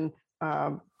mention,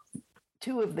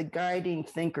 two of the guiding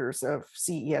thinkers of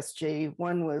CESJ.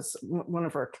 One was one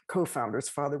of our co-founders,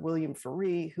 Father William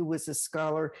Ferree, who was a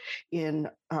scholar in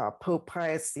Pope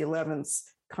Pius XI's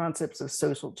concepts of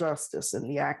social justice and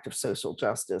the act of social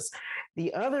justice.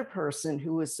 The other person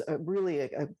who was really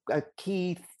a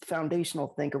key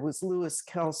foundational thinker was Louis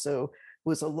Kelso,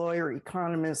 was a lawyer,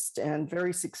 economist, and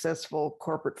very successful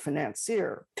corporate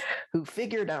financier who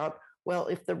figured out, well,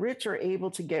 if the rich are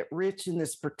able to get rich in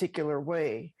this particular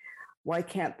way, why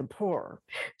can't the poor?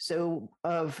 So,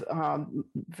 of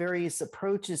various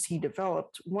approaches he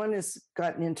developed, one has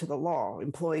gotten into the law,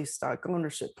 employee stock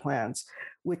ownership plans,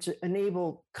 which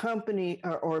enable company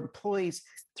or employees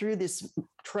through this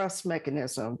trust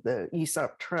mechanism, the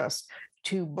ESOP trust,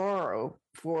 to borrow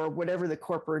for whatever the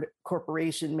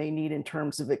corporation may need in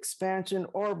terms of expansion,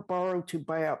 or borrow to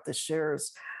buy out the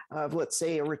shares of, let's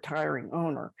say, a retiring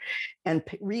owner, and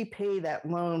repay that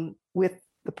loan with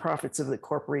the profits of the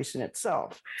corporation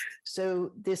itself.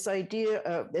 So this idea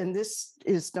of, and this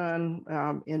is done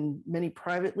in many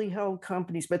privately held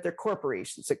companies, but they're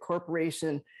corporations. A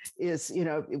corporation is,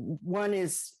 one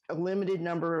is a limited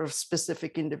number of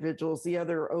specific individuals. The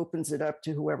other opens it up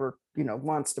to whoever,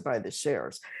 wants to buy the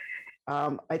shares.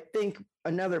 I think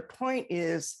another point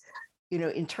is,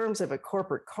 in terms of a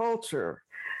corporate culture,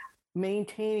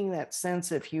 maintaining that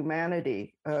sense of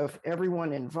humanity of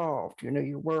everyone involved,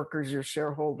 your workers, your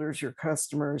shareholders, your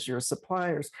customers, your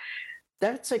suppliers,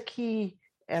 that's a key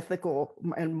ethical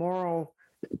and moral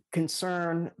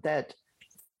concern that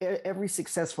every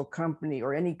successful company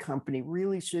or any company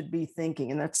really should be thinking.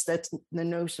 And that's the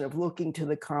notion of looking to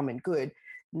the common good,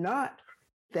 not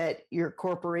that your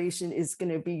corporation is going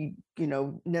to be,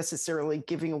 necessarily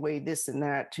giving away this and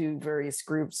that to various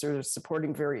groups or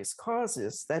supporting various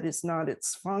causes. That is not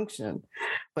its function,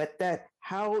 but that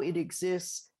how it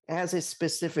exists as a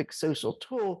specific social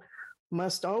tool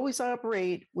must always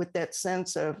operate with that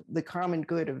sense of the common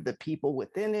good of the people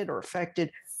within it or affected.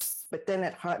 But then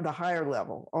at the higher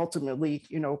level, ultimately,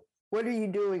 what are you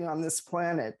doing on this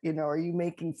planet? Are you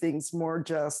making things more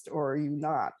just, or are you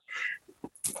not?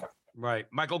 Right.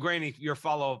 Michael Greaney, your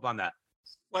follow-up on that.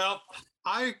 Well,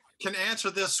 I can answer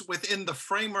this within the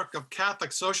framework of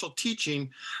Catholic social teaching,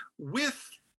 with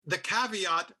the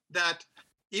caveat that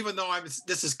even though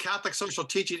this is Catholic social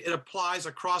teaching, it applies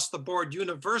across the board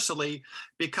universally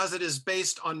because it is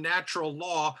based on natural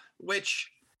law, which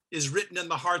is written in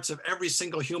the hearts of every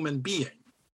single human being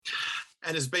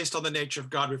and is based on the nature of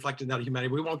God reflected in that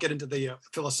humanity. We won't get into the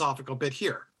philosophical bit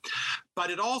here, but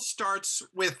it all starts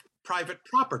with private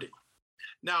property.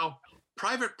 Now,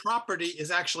 private property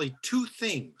is actually two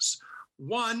things.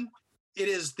 One, it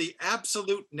is the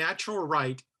absolute natural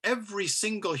right every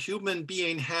single human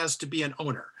being has to be an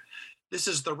owner. This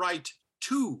is the right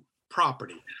to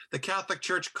property. The Catholic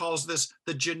Church calls this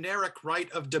the generic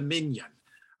right of dominion,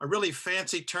 a really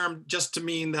fancy term just to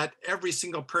mean that every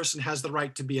single person has the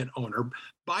right to be an owner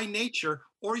by nature,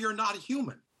 or you're not a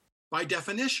human by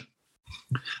definition.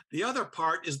 The other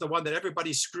part is the one that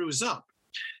everybody screws up.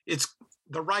 It's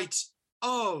the rights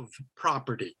of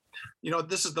property.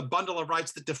 This is the bundle of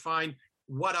rights that define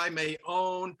what I may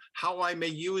own, how I may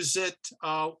use it,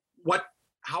 how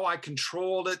I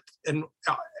control it, and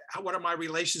what are my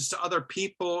relations to other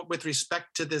people with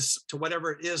respect to this, to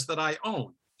whatever it is that I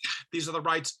own. These are the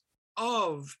rights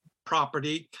of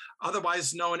property,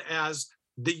 otherwise known as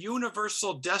the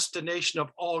universal destination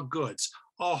of all goods.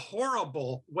 A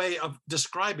horrible way of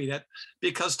describing it,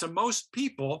 because to most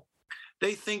people,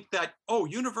 they think that,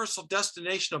 universal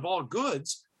destination of all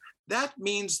goods, that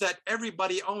means that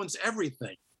everybody owns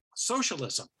everything.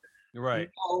 Socialism. Right.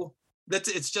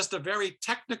 It's just a very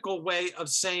technical way of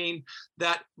saying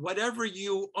that whatever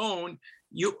you own,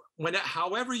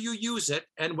 however you use it,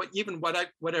 and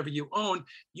whatever you own,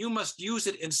 you must use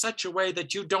it in such a way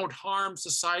that you don't harm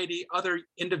society, other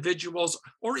individuals,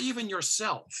 or even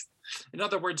yourself. In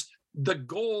other words, the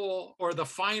goal or the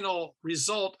final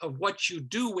result of what you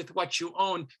do with what you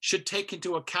own should take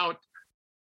into account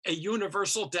a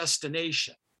universal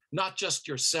destination, not just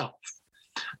yourself.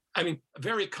 I mean, a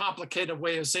very complicated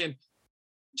way of saying,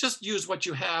 just use what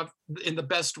you have in the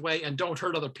best way and don't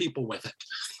hurt other people with it.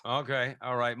 Okay.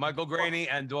 All right. Michael Greaney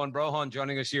and Dawn Brohan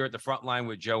joining us here at the front line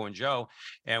with Joe and Joe.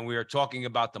 And we are talking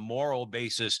about the moral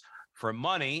basis for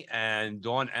money. And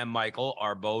Dawn and Michael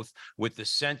are both with the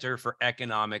Center for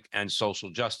Economic and Social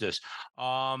Justice.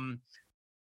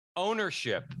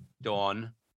 Ownership,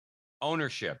 Dawn,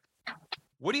 ownership.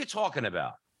 What are you talking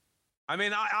about? I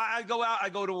mean, I go out, I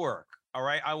go to work. All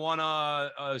right. I want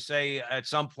to say at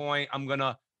some point, I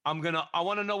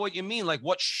want to know what you mean. Like,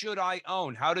 what should I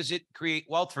own? How does it create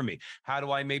wealth for me? How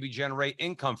do I maybe generate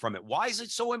income from it? Why is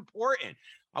it so important?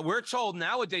 We're told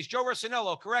nowadays, Joe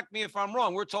Rossinello, correct me if I'm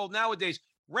wrong. We're told nowadays,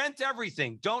 rent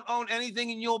everything. Don't own anything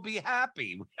and you'll be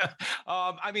happy.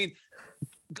 I mean,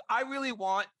 I really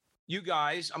want you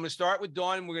guys, I'm going to start with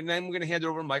Dawn, and then we're going to hand it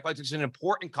over to Mike. I think it's an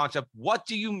important concept. What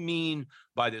do you mean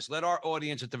by this? Let our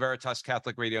audience at the Veritas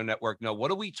Catholic Radio Network know.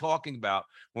 What are we talking about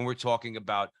when we're talking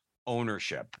about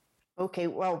ownership? Okay,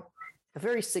 well, a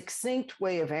very succinct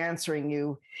way of answering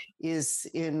you is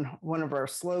in one of our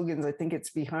slogans. I think it's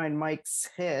behind Mike's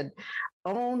head: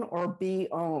 own or be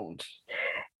owned.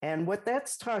 And what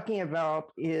that's talking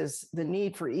about is the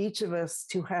need for each of us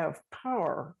to have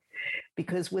power,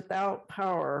 because without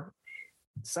power,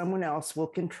 someone else will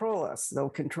control us. They'll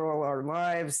control our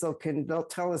lives. They'll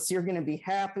tell us you're going to be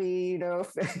happy.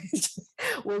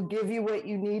 We'll give you what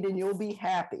you need and you'll be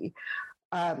happy.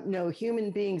 No,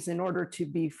 human beings, in order to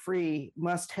be free,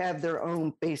 must have their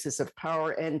own basis of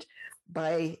power. And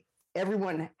by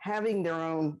everyone having their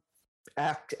own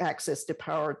access to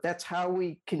power, that's how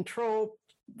we control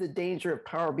the danger of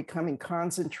power becoming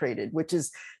concentrated, which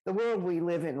is the world we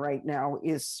live in right now.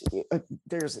 Is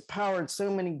there's power in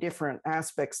so many different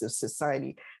aspects of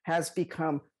society has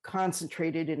become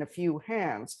concentrated in a few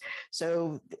hands.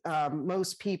 So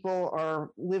most people are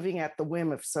living at the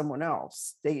whim of someone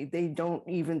else. They don't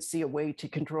even see a way to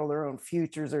control their own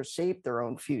futures or shape their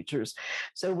own futures.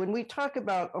 So when we talk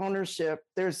about ownership,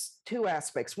 there's two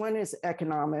aspects. One is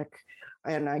economic,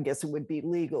 and I guess it would be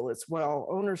legal as well.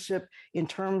 Ownership in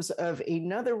terms of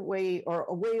another way, or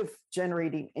a way of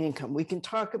generating income. We can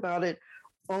talk about it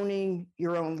owning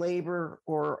your own labor,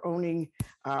 or owning,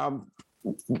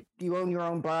 you own your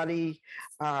own body.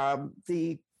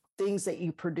 The things that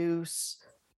you produce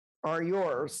are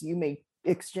yours. You may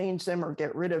exchange them or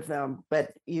get rid of them,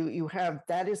 but you have,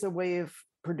 that is a way of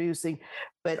producing.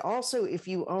 But also, if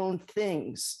you own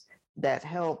things that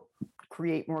help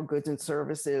create more goods and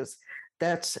services,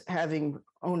 that's having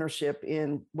ownership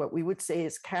in what we would say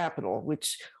is capital,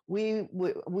 which we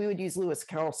would use Louis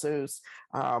Kelso's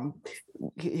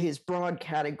his broad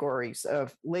categories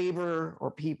of labor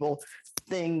or people,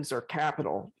 things, or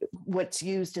capital, what's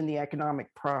used in the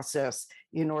economic process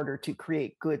in order to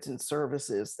create goods and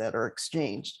services that are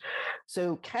exchanged.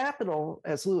 So capital,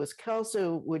 as Louis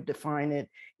Kelso would define it,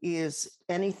 is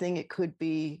anything. It could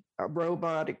be a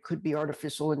robot, it could be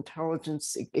artificial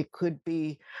intelligence, it could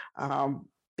be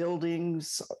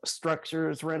buildings,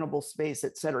 structures, rentable space,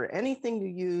 et cetera. Anything you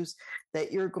use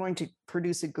that you're going to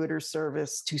produce a good or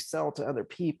service to sell to other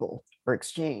people or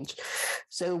exchange.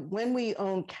 So when we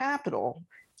own capital,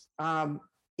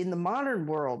 in the modern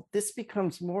world, this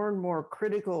becomes more and more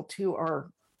critical to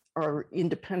our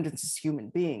independence as human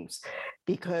beings,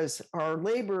 because our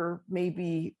labor may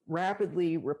be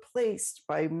rapidly replaced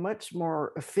by much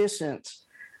more efficient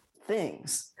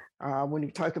things. When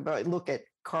you look at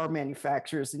car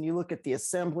manufacturers and you look at the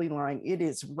assembly line, it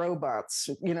is robots.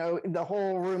 The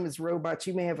whole room is robots.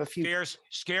 You may have a few.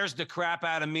 Scares the crap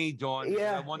out of me, Dawn.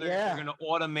 Yeah, I wonder if they're going to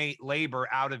automate labor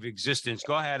out of existence.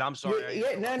 Go ahead. I'm sorry.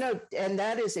 No. And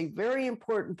that is a very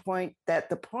important point, that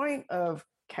the point of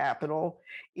capital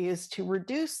is to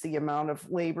reduce the amount of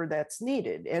labor that's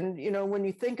needed. And, when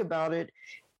you think about it,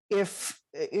 if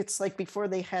it's like before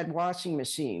they had washing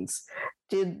machines,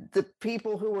 did the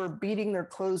people who were beating their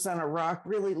clothes on a rock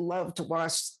really love to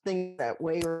wash things that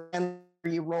way? Or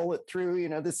you roll it through,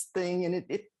 this thing, and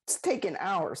it's taken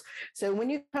hours. So when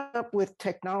you come up with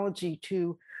technology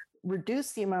to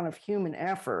reduce the amount of human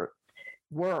effort,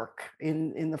 work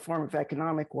in the form of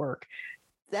economic work,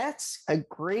 that's a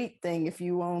great thing if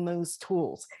you own those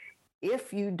tools.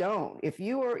 If you don't, if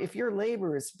your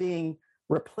labor is being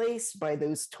replaced by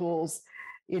those tools,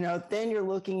 then you're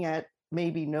looking at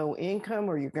maybe no income,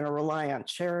 or you're going to rely on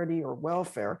charity or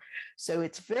welfare. So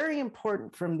it's very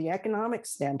important from the economic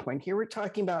standpoint. Here we're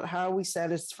talking about how we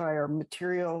satisfy our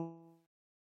material.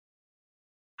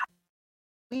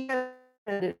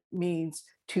 It means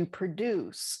to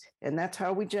produce, and that's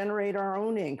how we generate our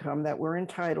own income that we're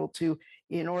entitled to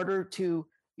in order to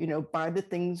buy the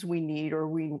things we need, or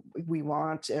we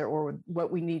want, or what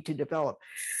we need to develop.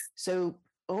 So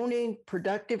owning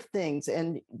productive things,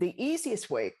 and the easiest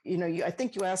way, I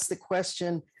think you asked the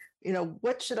question,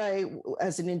 what should I,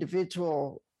 as an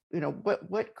individual,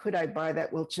 what could I buy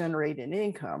that will generate an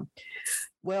income?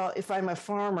 Well, if I'm a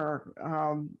farmer,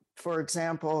 for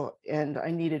example, and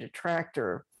I needed a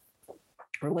tractor,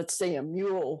 or let's say a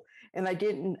mule, and I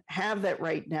didn't have that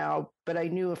right now, but I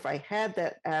knew if I had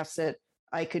that asset,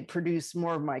 I could produce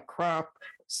more of my crop,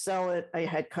 sell it. I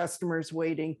had customers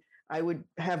waiting. I would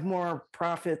have more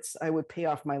profits. I would pay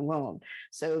off my loan.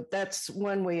 So that's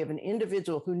one way of an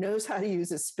individual who knows how to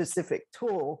use a specific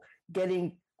tool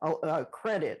getting a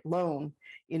credit loan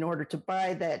in order to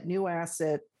buy that new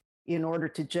asset, in order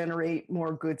to generate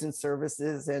more goods and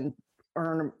services and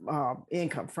earn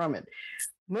income from it.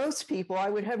 most people, I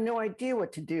would have no idea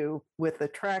what to do with a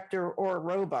tractor or a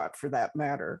robot for that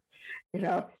matter.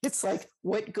 It's like,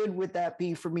 what good would that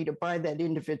be for me to buy that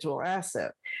individual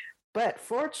asset? But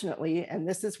fortunately, and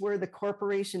this is where the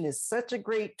corporation is such a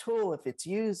great tool if it's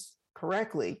used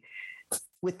correctly,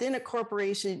 within a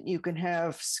corporation, you can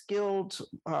have skilled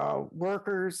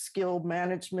workers, skilled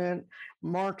management,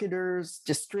 marketers,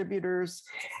 distributors,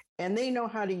 and they know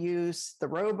how to use the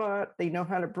robot. They know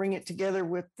how to bring it together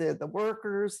with the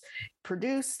workers,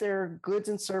 produce their goods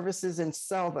and services, and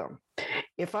sell them.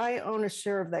 If I own a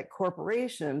share of that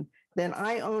corporation, then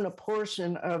I own a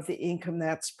portion of the income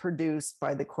that's produced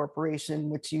by the corporation,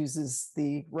 which uses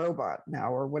the robot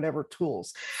now or whatever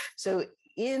tools. So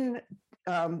in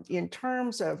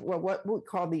terms of what we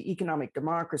call the Economic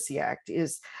Democracy Act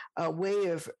is a way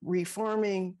of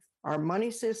reforming our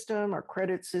money system, our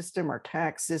credit system, our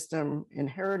tax system,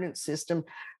 inheritance system,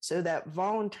 so that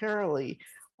voluntarily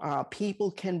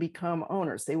people can become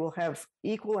owners. They will have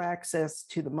equal access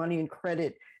to the money and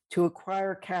credit to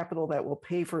acquire capital that will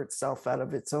pay for itself out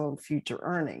of its own future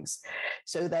earnings,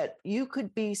 so that you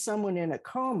could be someone in a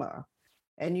coma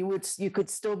and you could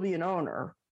still be an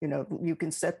owner. You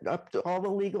can set up all the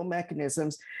legal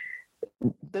mechanisms.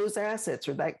 Those assets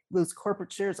or those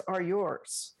corporate shares are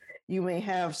yours. You may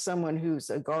have someone who's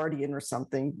a guardian or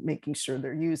something making sure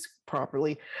they're used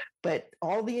properly, but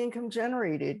all the income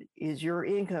generated is your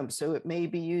income. So it may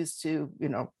be used to,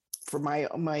 for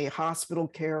my hospital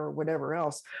care or whatever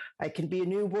else. I can be a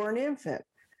newborn infant,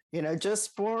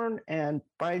 just born, and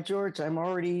by George, I'm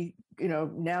already,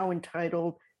 now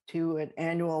entitled to an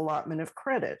annual allotment of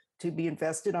credit to be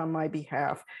invested on my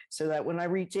behalf, so that when I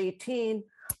reach 18,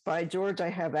 by George, I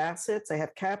have assets, I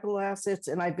have capital assets,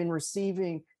 and I've been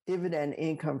receiving dividend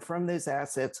income from those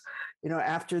assets,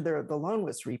 after the loan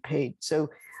was repaid. So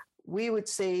we would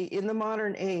say in the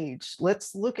modern age,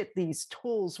 let's look at these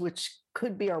tools, which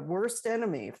could be our worst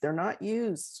enemy. If they're not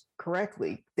used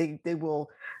correctly, they will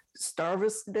starve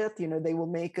us to death. They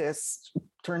will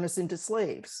turn us into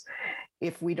slaves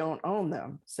if we don't own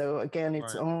them. So again,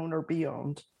 it's Right. own or be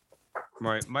owned.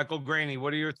 Right. Michael Greaney,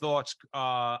 what are your thoughts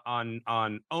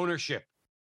on ownership?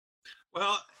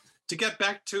 Well, to get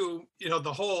back to,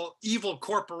 the whole evil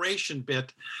corporation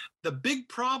bit, the big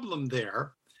problem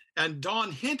there, and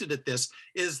Dawn hinted at this,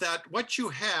 is that what you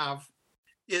have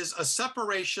is a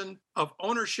separation of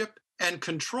ownership and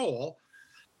control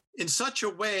in such a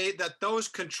way that those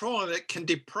controlling it can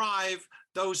deprive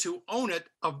those who own it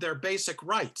of their basic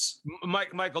rights.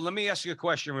 Michael, let me ask you a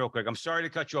question real quick. I'm sorry to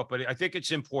cut you off, but I think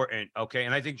it's important. Okay.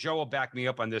 And I think Joe will back me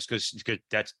up on this because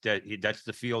that's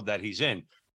the field that he's in.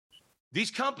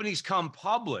 These companies come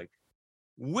public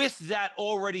with that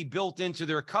already built into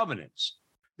their covenants,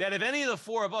 that if any of the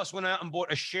four of us went out and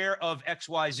bought a share of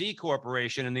XYZ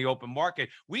Corporation in the open market,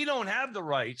 we don't have the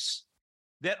rights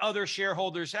that other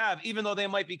shareholders have, even though they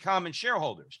might be common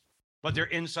shareholders, but they're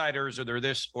insiders or they're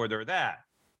this or they're that.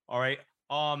 All right.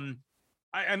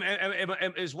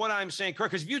 Is what I'm saying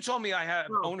correct? Because if you told me I have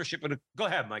ownership in go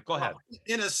ahead, Mike, go ahead.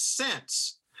 In a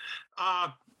sense,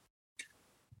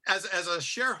 as a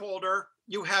shareholder,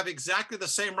 you have exactly the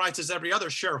same rights as every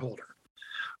other shareholder.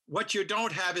 What you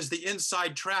don't have is the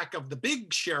inside track of the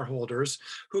big shareholders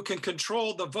who can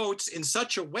control the votes in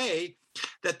such a way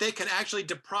that they can actually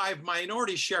deprive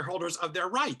minority shareholders of their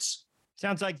rights.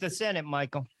 Sounds like the Senate,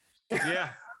 Michael. Yeah.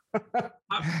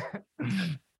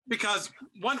 Because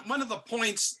one of the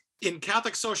points in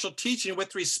Catholic social teaching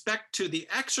with respect to the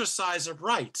exercise of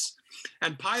rights,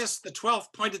 and Pius XII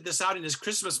pointed this out in his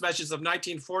Christmas message of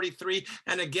 1943,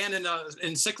 and again in an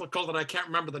encyclical that I can't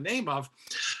remember the name of,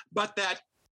 but that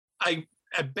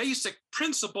a basic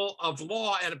principle of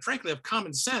law and frankly of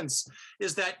common sense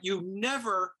is that you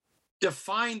never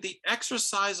define the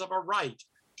exercise of a right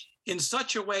in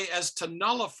such a way as to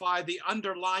nullify the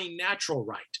underlying natural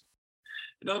right.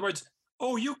 In other words,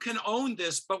 you can own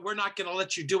this, but we're not going to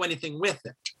let you do anything with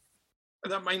it.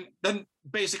 Then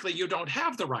basically you don't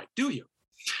have the right, do you?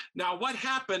 Now, what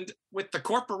happened with the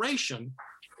corporation,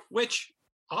 which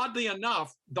oddly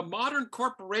enough, the modern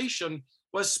corporation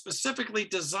was specifically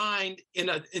designed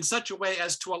in such a way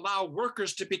as to allow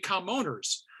workers to become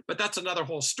owners. But that's another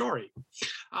whole story.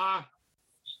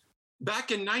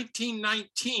 Back in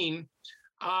 1919,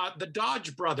 the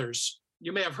Dodge brothers,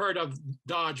 you may have heard of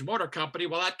Dodge Motor Company.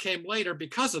 Well, that came later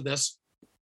because of this.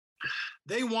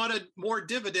 They wanted more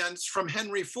dividends from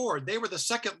Henry Ford. They were the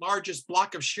second largest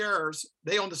block of shares.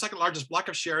 They owned the second largest block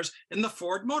of shares in the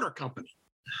Ford Motor Company.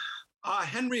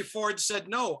 Henry Ford said,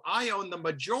 no, I own the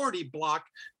majority block.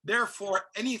 Therefore,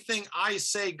 anything I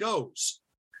say goes.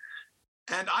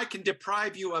 And I can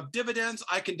deprive you of dividends.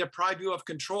 I can deprive you of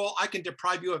control. I can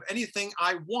deprive you of anything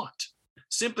I want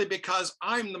simply because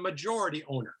I'm the majority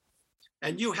owner.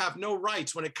 And you have no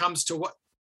rights when it comes to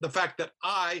the fact that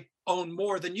I own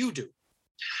more than you do.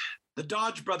 The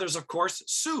Dodge brothers, of course,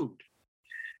 sued.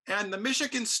 And the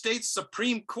Michigan State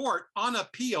Supreme Court on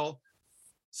appeal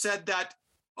said that,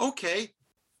 okay,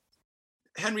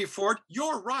 Henry Ford,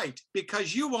 you're right,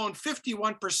 because you own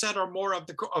 51% or more of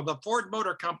the Ford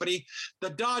Motor Company. The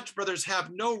Dodge brothers have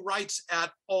no rights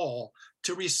at all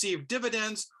to receive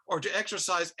dividends or to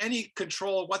exercise any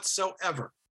control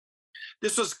whatsoever.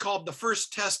 This was called the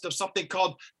first test of something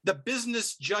called the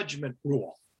business judgment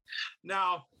rule.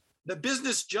 Now, the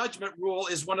business judgment rule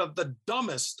is one of the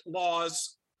dumbest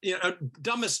laws,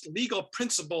 dumbest legal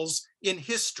principles in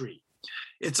history.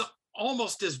 It's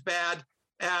almost as bad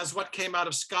as what came out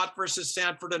of Scott versus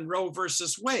Sanford and Roe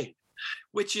versus Wade,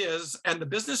 which is, and the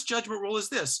business judgment rule is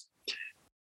this: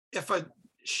 if a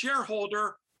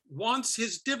shareholder wants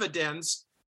his dividends,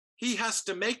 he has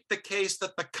to make the case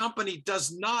that the company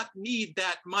does not need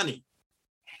that money,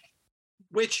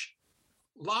 which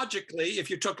logically, if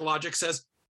you took logic, says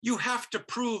you have to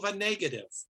prove a negative.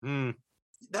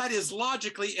 That is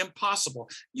logically impossible.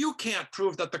 You can't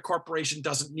prove that the corporation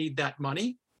doesn't need that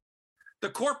money. The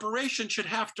corporation should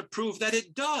have to prove that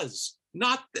it does.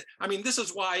 This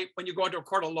is why when you go into a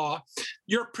court of law,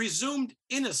 you're presumed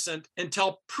innocent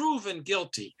until proven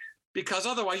guilty, because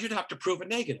otherwise you'd have to prove a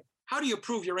negative. How do you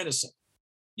prove you're innocent?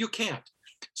 You can't.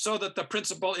 So that the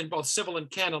principle in both civil and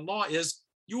canon law is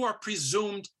you are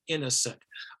presumed innocent.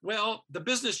 Well, the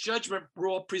business judgment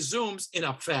rule presumes, in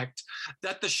effect,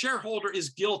 that the shareholder is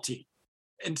guilty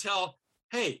until,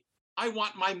 hey, I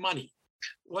want my money.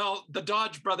 Well, the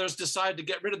Dodge brothers decided to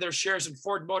get rid of their shares in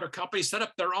Ford Motor Company, set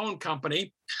up their own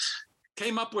company,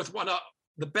 came up with one of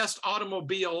the best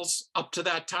automobiles up to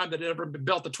that time that had ever been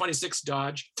built, the 26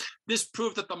 Dodge. This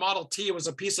proved that the Model T was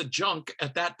a piece of junk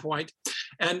at that point.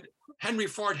 And Henry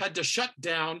Ford had to shut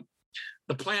down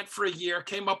the plant for a year,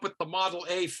 came up with the Model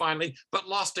A finally, but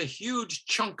lost a huge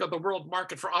chunk of the world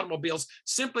market for automobiles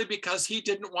simply because he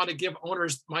didn't want to give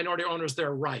minority owners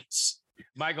their rights.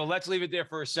 Michael, let's leave it there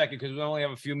for a second because we only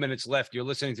have a few minutes left. You're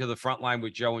listening to The Frontline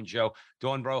with Joe and Joe.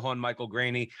 Dawn Broho and Michael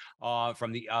Greaney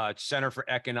from the Center for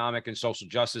Economic and Social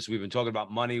Justice. We've been talking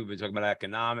about money. We've been talking about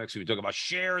economics. We've been talking about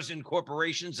shares in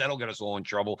corporations. That'll get us all in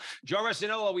trouble. Joe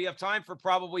Resinello, we have time for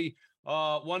probably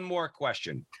one more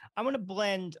question. I want to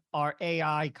blend our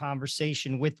AI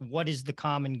conversation with what is the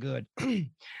common good.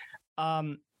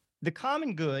 The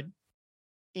common good,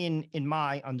 in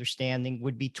my understanding,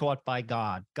 would be taught by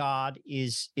God. God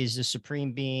is the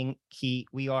supreme being.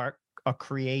 We are a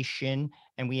creation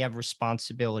and we have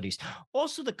responsibilities.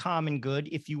 Also, the common good,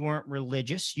 if you weren't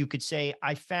religious, you could say,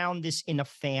 I found this in a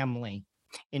family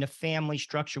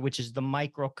structure, which is the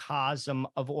microcosm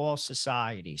of all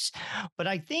societies. But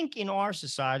I think in our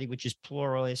society, which is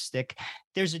pluralistic,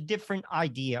 there's a different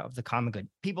idea of the common good.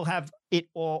 People have it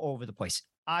all over the place.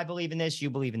 I believe in this, you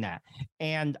believe in that.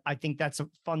 And I think that's a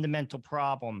fundamental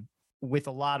problem with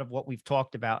a lot of what we've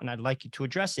talked about, and I'd like you to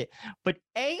address it. But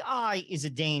AI is a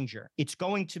danger. It's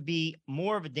going to be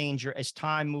more of a danger as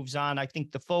time moves on. I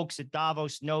think the folks at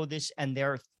Davos know this, and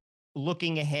they're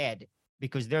looking ahead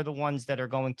because they're the ones that are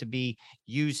going to be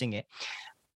using it.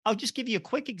 I'll just give you a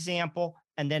quick example,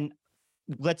 and then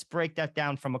let's break that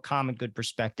down from a common good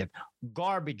perspective.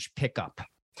 Garbage pickup.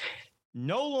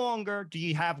 No longer do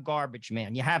you have garbage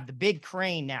man. You have the big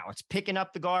crane now. It's picking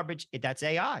up the garbage. That's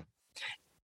AI.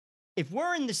 If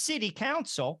we're in the city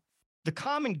council, the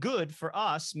common good for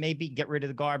us may be get rid of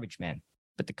the garbage man.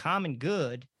 But the common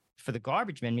good for the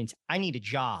garbage man means I need a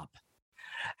job.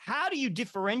 How do you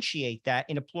differentiate that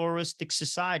in a pluralistic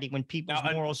society when people's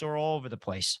morals are all over the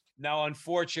place? Now,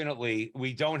 unfortunately,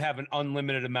 we don't have an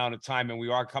unlimited amount of time, and we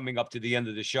are coming up to the end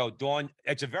of the show. Dawn,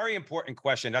 it's a very important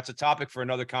question. That's a topic for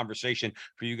another conversation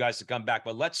for you guys to come back.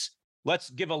 But let's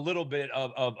give a little bit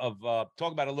of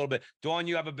talk about it a little bit. Dawn,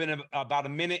 you have about a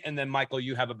minute, and then Michael,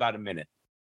 you have about a minute.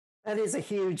 That is a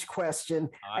huge question.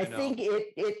 I think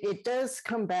it does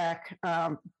come back.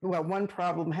 One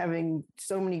problem, having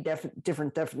so many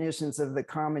different definitions of the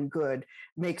common good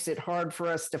makes it hard for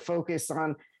us to focus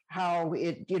on how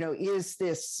it, is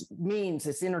this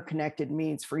interconnected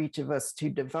means for each of us to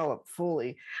develop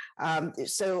fully.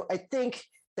 So I think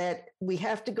that we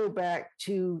have to go back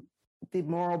to the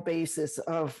moral basis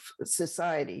of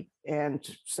society and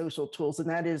social tools, and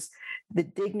that is the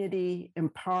dignity,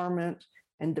 empowerment,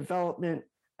 and development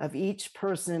of each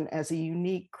person as a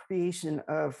unique creation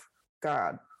of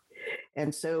God.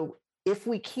 And so if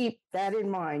we keep that in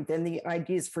mind, then the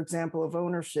ideas, for example, of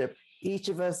ownership Each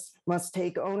of us must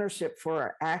take ownership for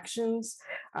our actions.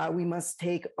 We must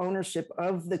take ownership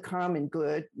of the common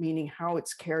good, meaning how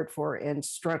it's cared for and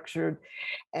structured,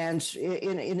 and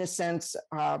in a sense,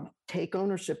 take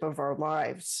ownership of our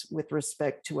lives with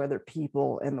respect to other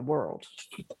people and the world.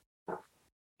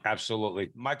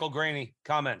 Absolutely. Michael Greaney,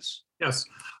 comments? Yes,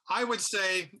 I would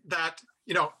say that,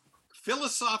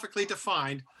 philosophically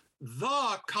defined,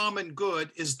 the common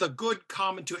good is the good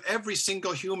common to every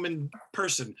single human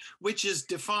person, which is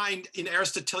defined in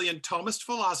Aristotelian Thomist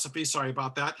philosophy, sorry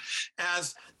about that,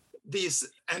 as this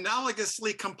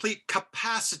analogously complete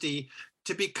capacity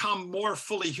to become more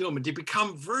fully human, to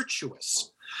become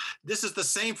virtuous. This is the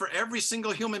same for every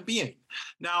single human being.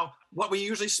 Now, what we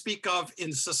usually speak of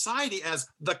in society as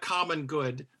the common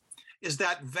good is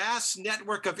that vast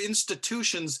network of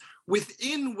institutions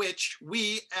within which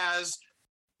we as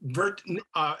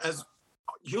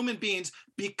human beings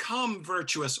become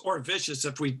virtuous or vicious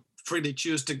if we freely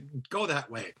choose to go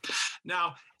that way.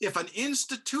 Now, if an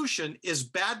institution is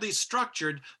badly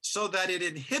structured so that it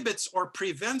inhibits or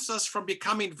prevents us from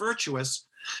becoming virtuous,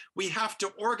 we have to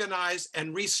organize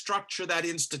and restructure that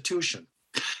institution.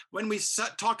 When we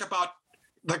talk about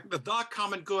the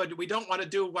common good, we don't want to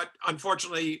do what,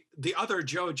 unfortunately, the other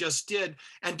Joe just did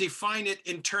and define it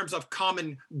in terms of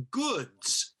common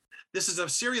goods. This is a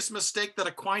serious mistake that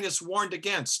Aquinas warned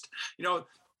against.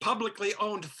 Publicly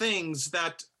owned things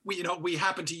that we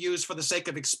happen to use for the sake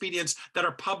of expedience that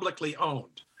are publicly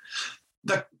owned.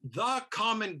 The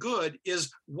common good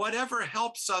is whatever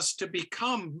helps us to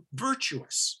become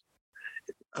virtuous.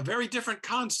 A very different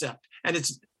concept. And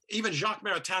it's even Jacques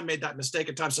Maritain made that mistake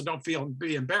at times, so don't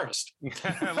be embarrassed.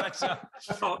 Let's,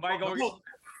 Michael,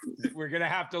 we're going to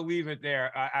have to leave it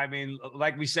there. I mean,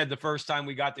 like we said the first time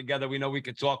we got together, we know we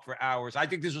could talk for hours. I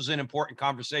think this was an important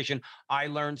conversation. I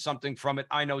learned something from it.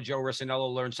 I know Joe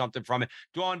Rossinello learned something from it.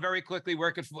 Dawn, very quickly,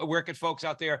 where could folks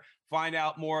out there find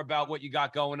out more about what you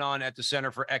got going on at the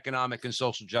Center for Economic and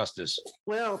Social Justice?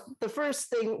 Well, the first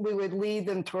thing we would lead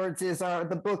them towards is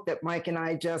the book that Mike and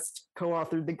I just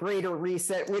co-authored, The Greater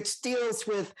Reset, which deals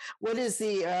with what is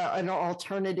an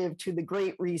alternative to the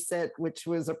Great Reset, which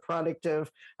was a product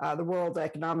of the World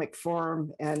Economic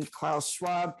Forum and Klaus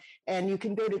Schwab. And you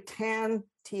can go to TAN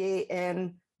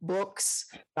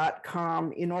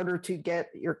books.com in order to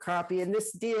get your copy. And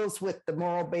this deals with the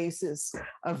moral basis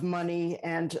of money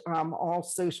and all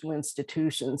social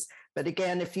institutions. But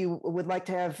again, if you would like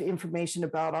to have information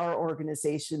about our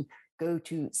organization, go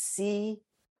to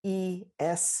cesj.org.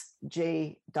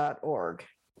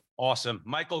 Awesome.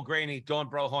 Michael Greaney, Dawn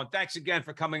Brohorn, thanks again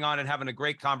for coming on and having a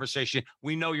great conversation.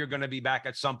 We know you're going to be back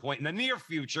at some point in the near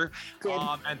future.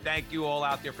 And thank you all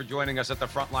out there for joining us at the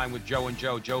front line with Joe and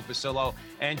Joe Pasillo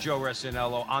and Joe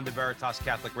Rossinello on the Veritas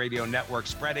Catholic Radio Network,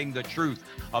 spreading the truth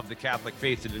of the Catholic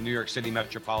faith in the New York City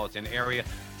metropolitan area.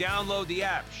 Download the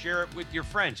app, share it with your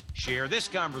friends, share this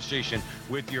conversation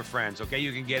with your friends. Okay,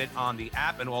 you can get it on the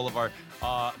app and all of our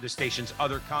the station's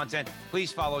other content.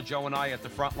 Please follow Joe and I at the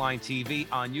Frontline TV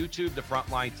on YouTube, the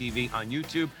Frontline TV on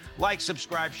YouTube. Like,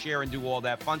 subscribe, share, and do all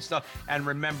that fun stuff. And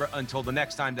remember, until the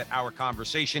next time, that our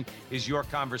conversation is your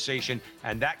conversation,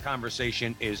 and that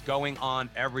conversation is going on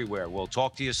everywhere. We'll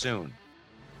talk to you soon.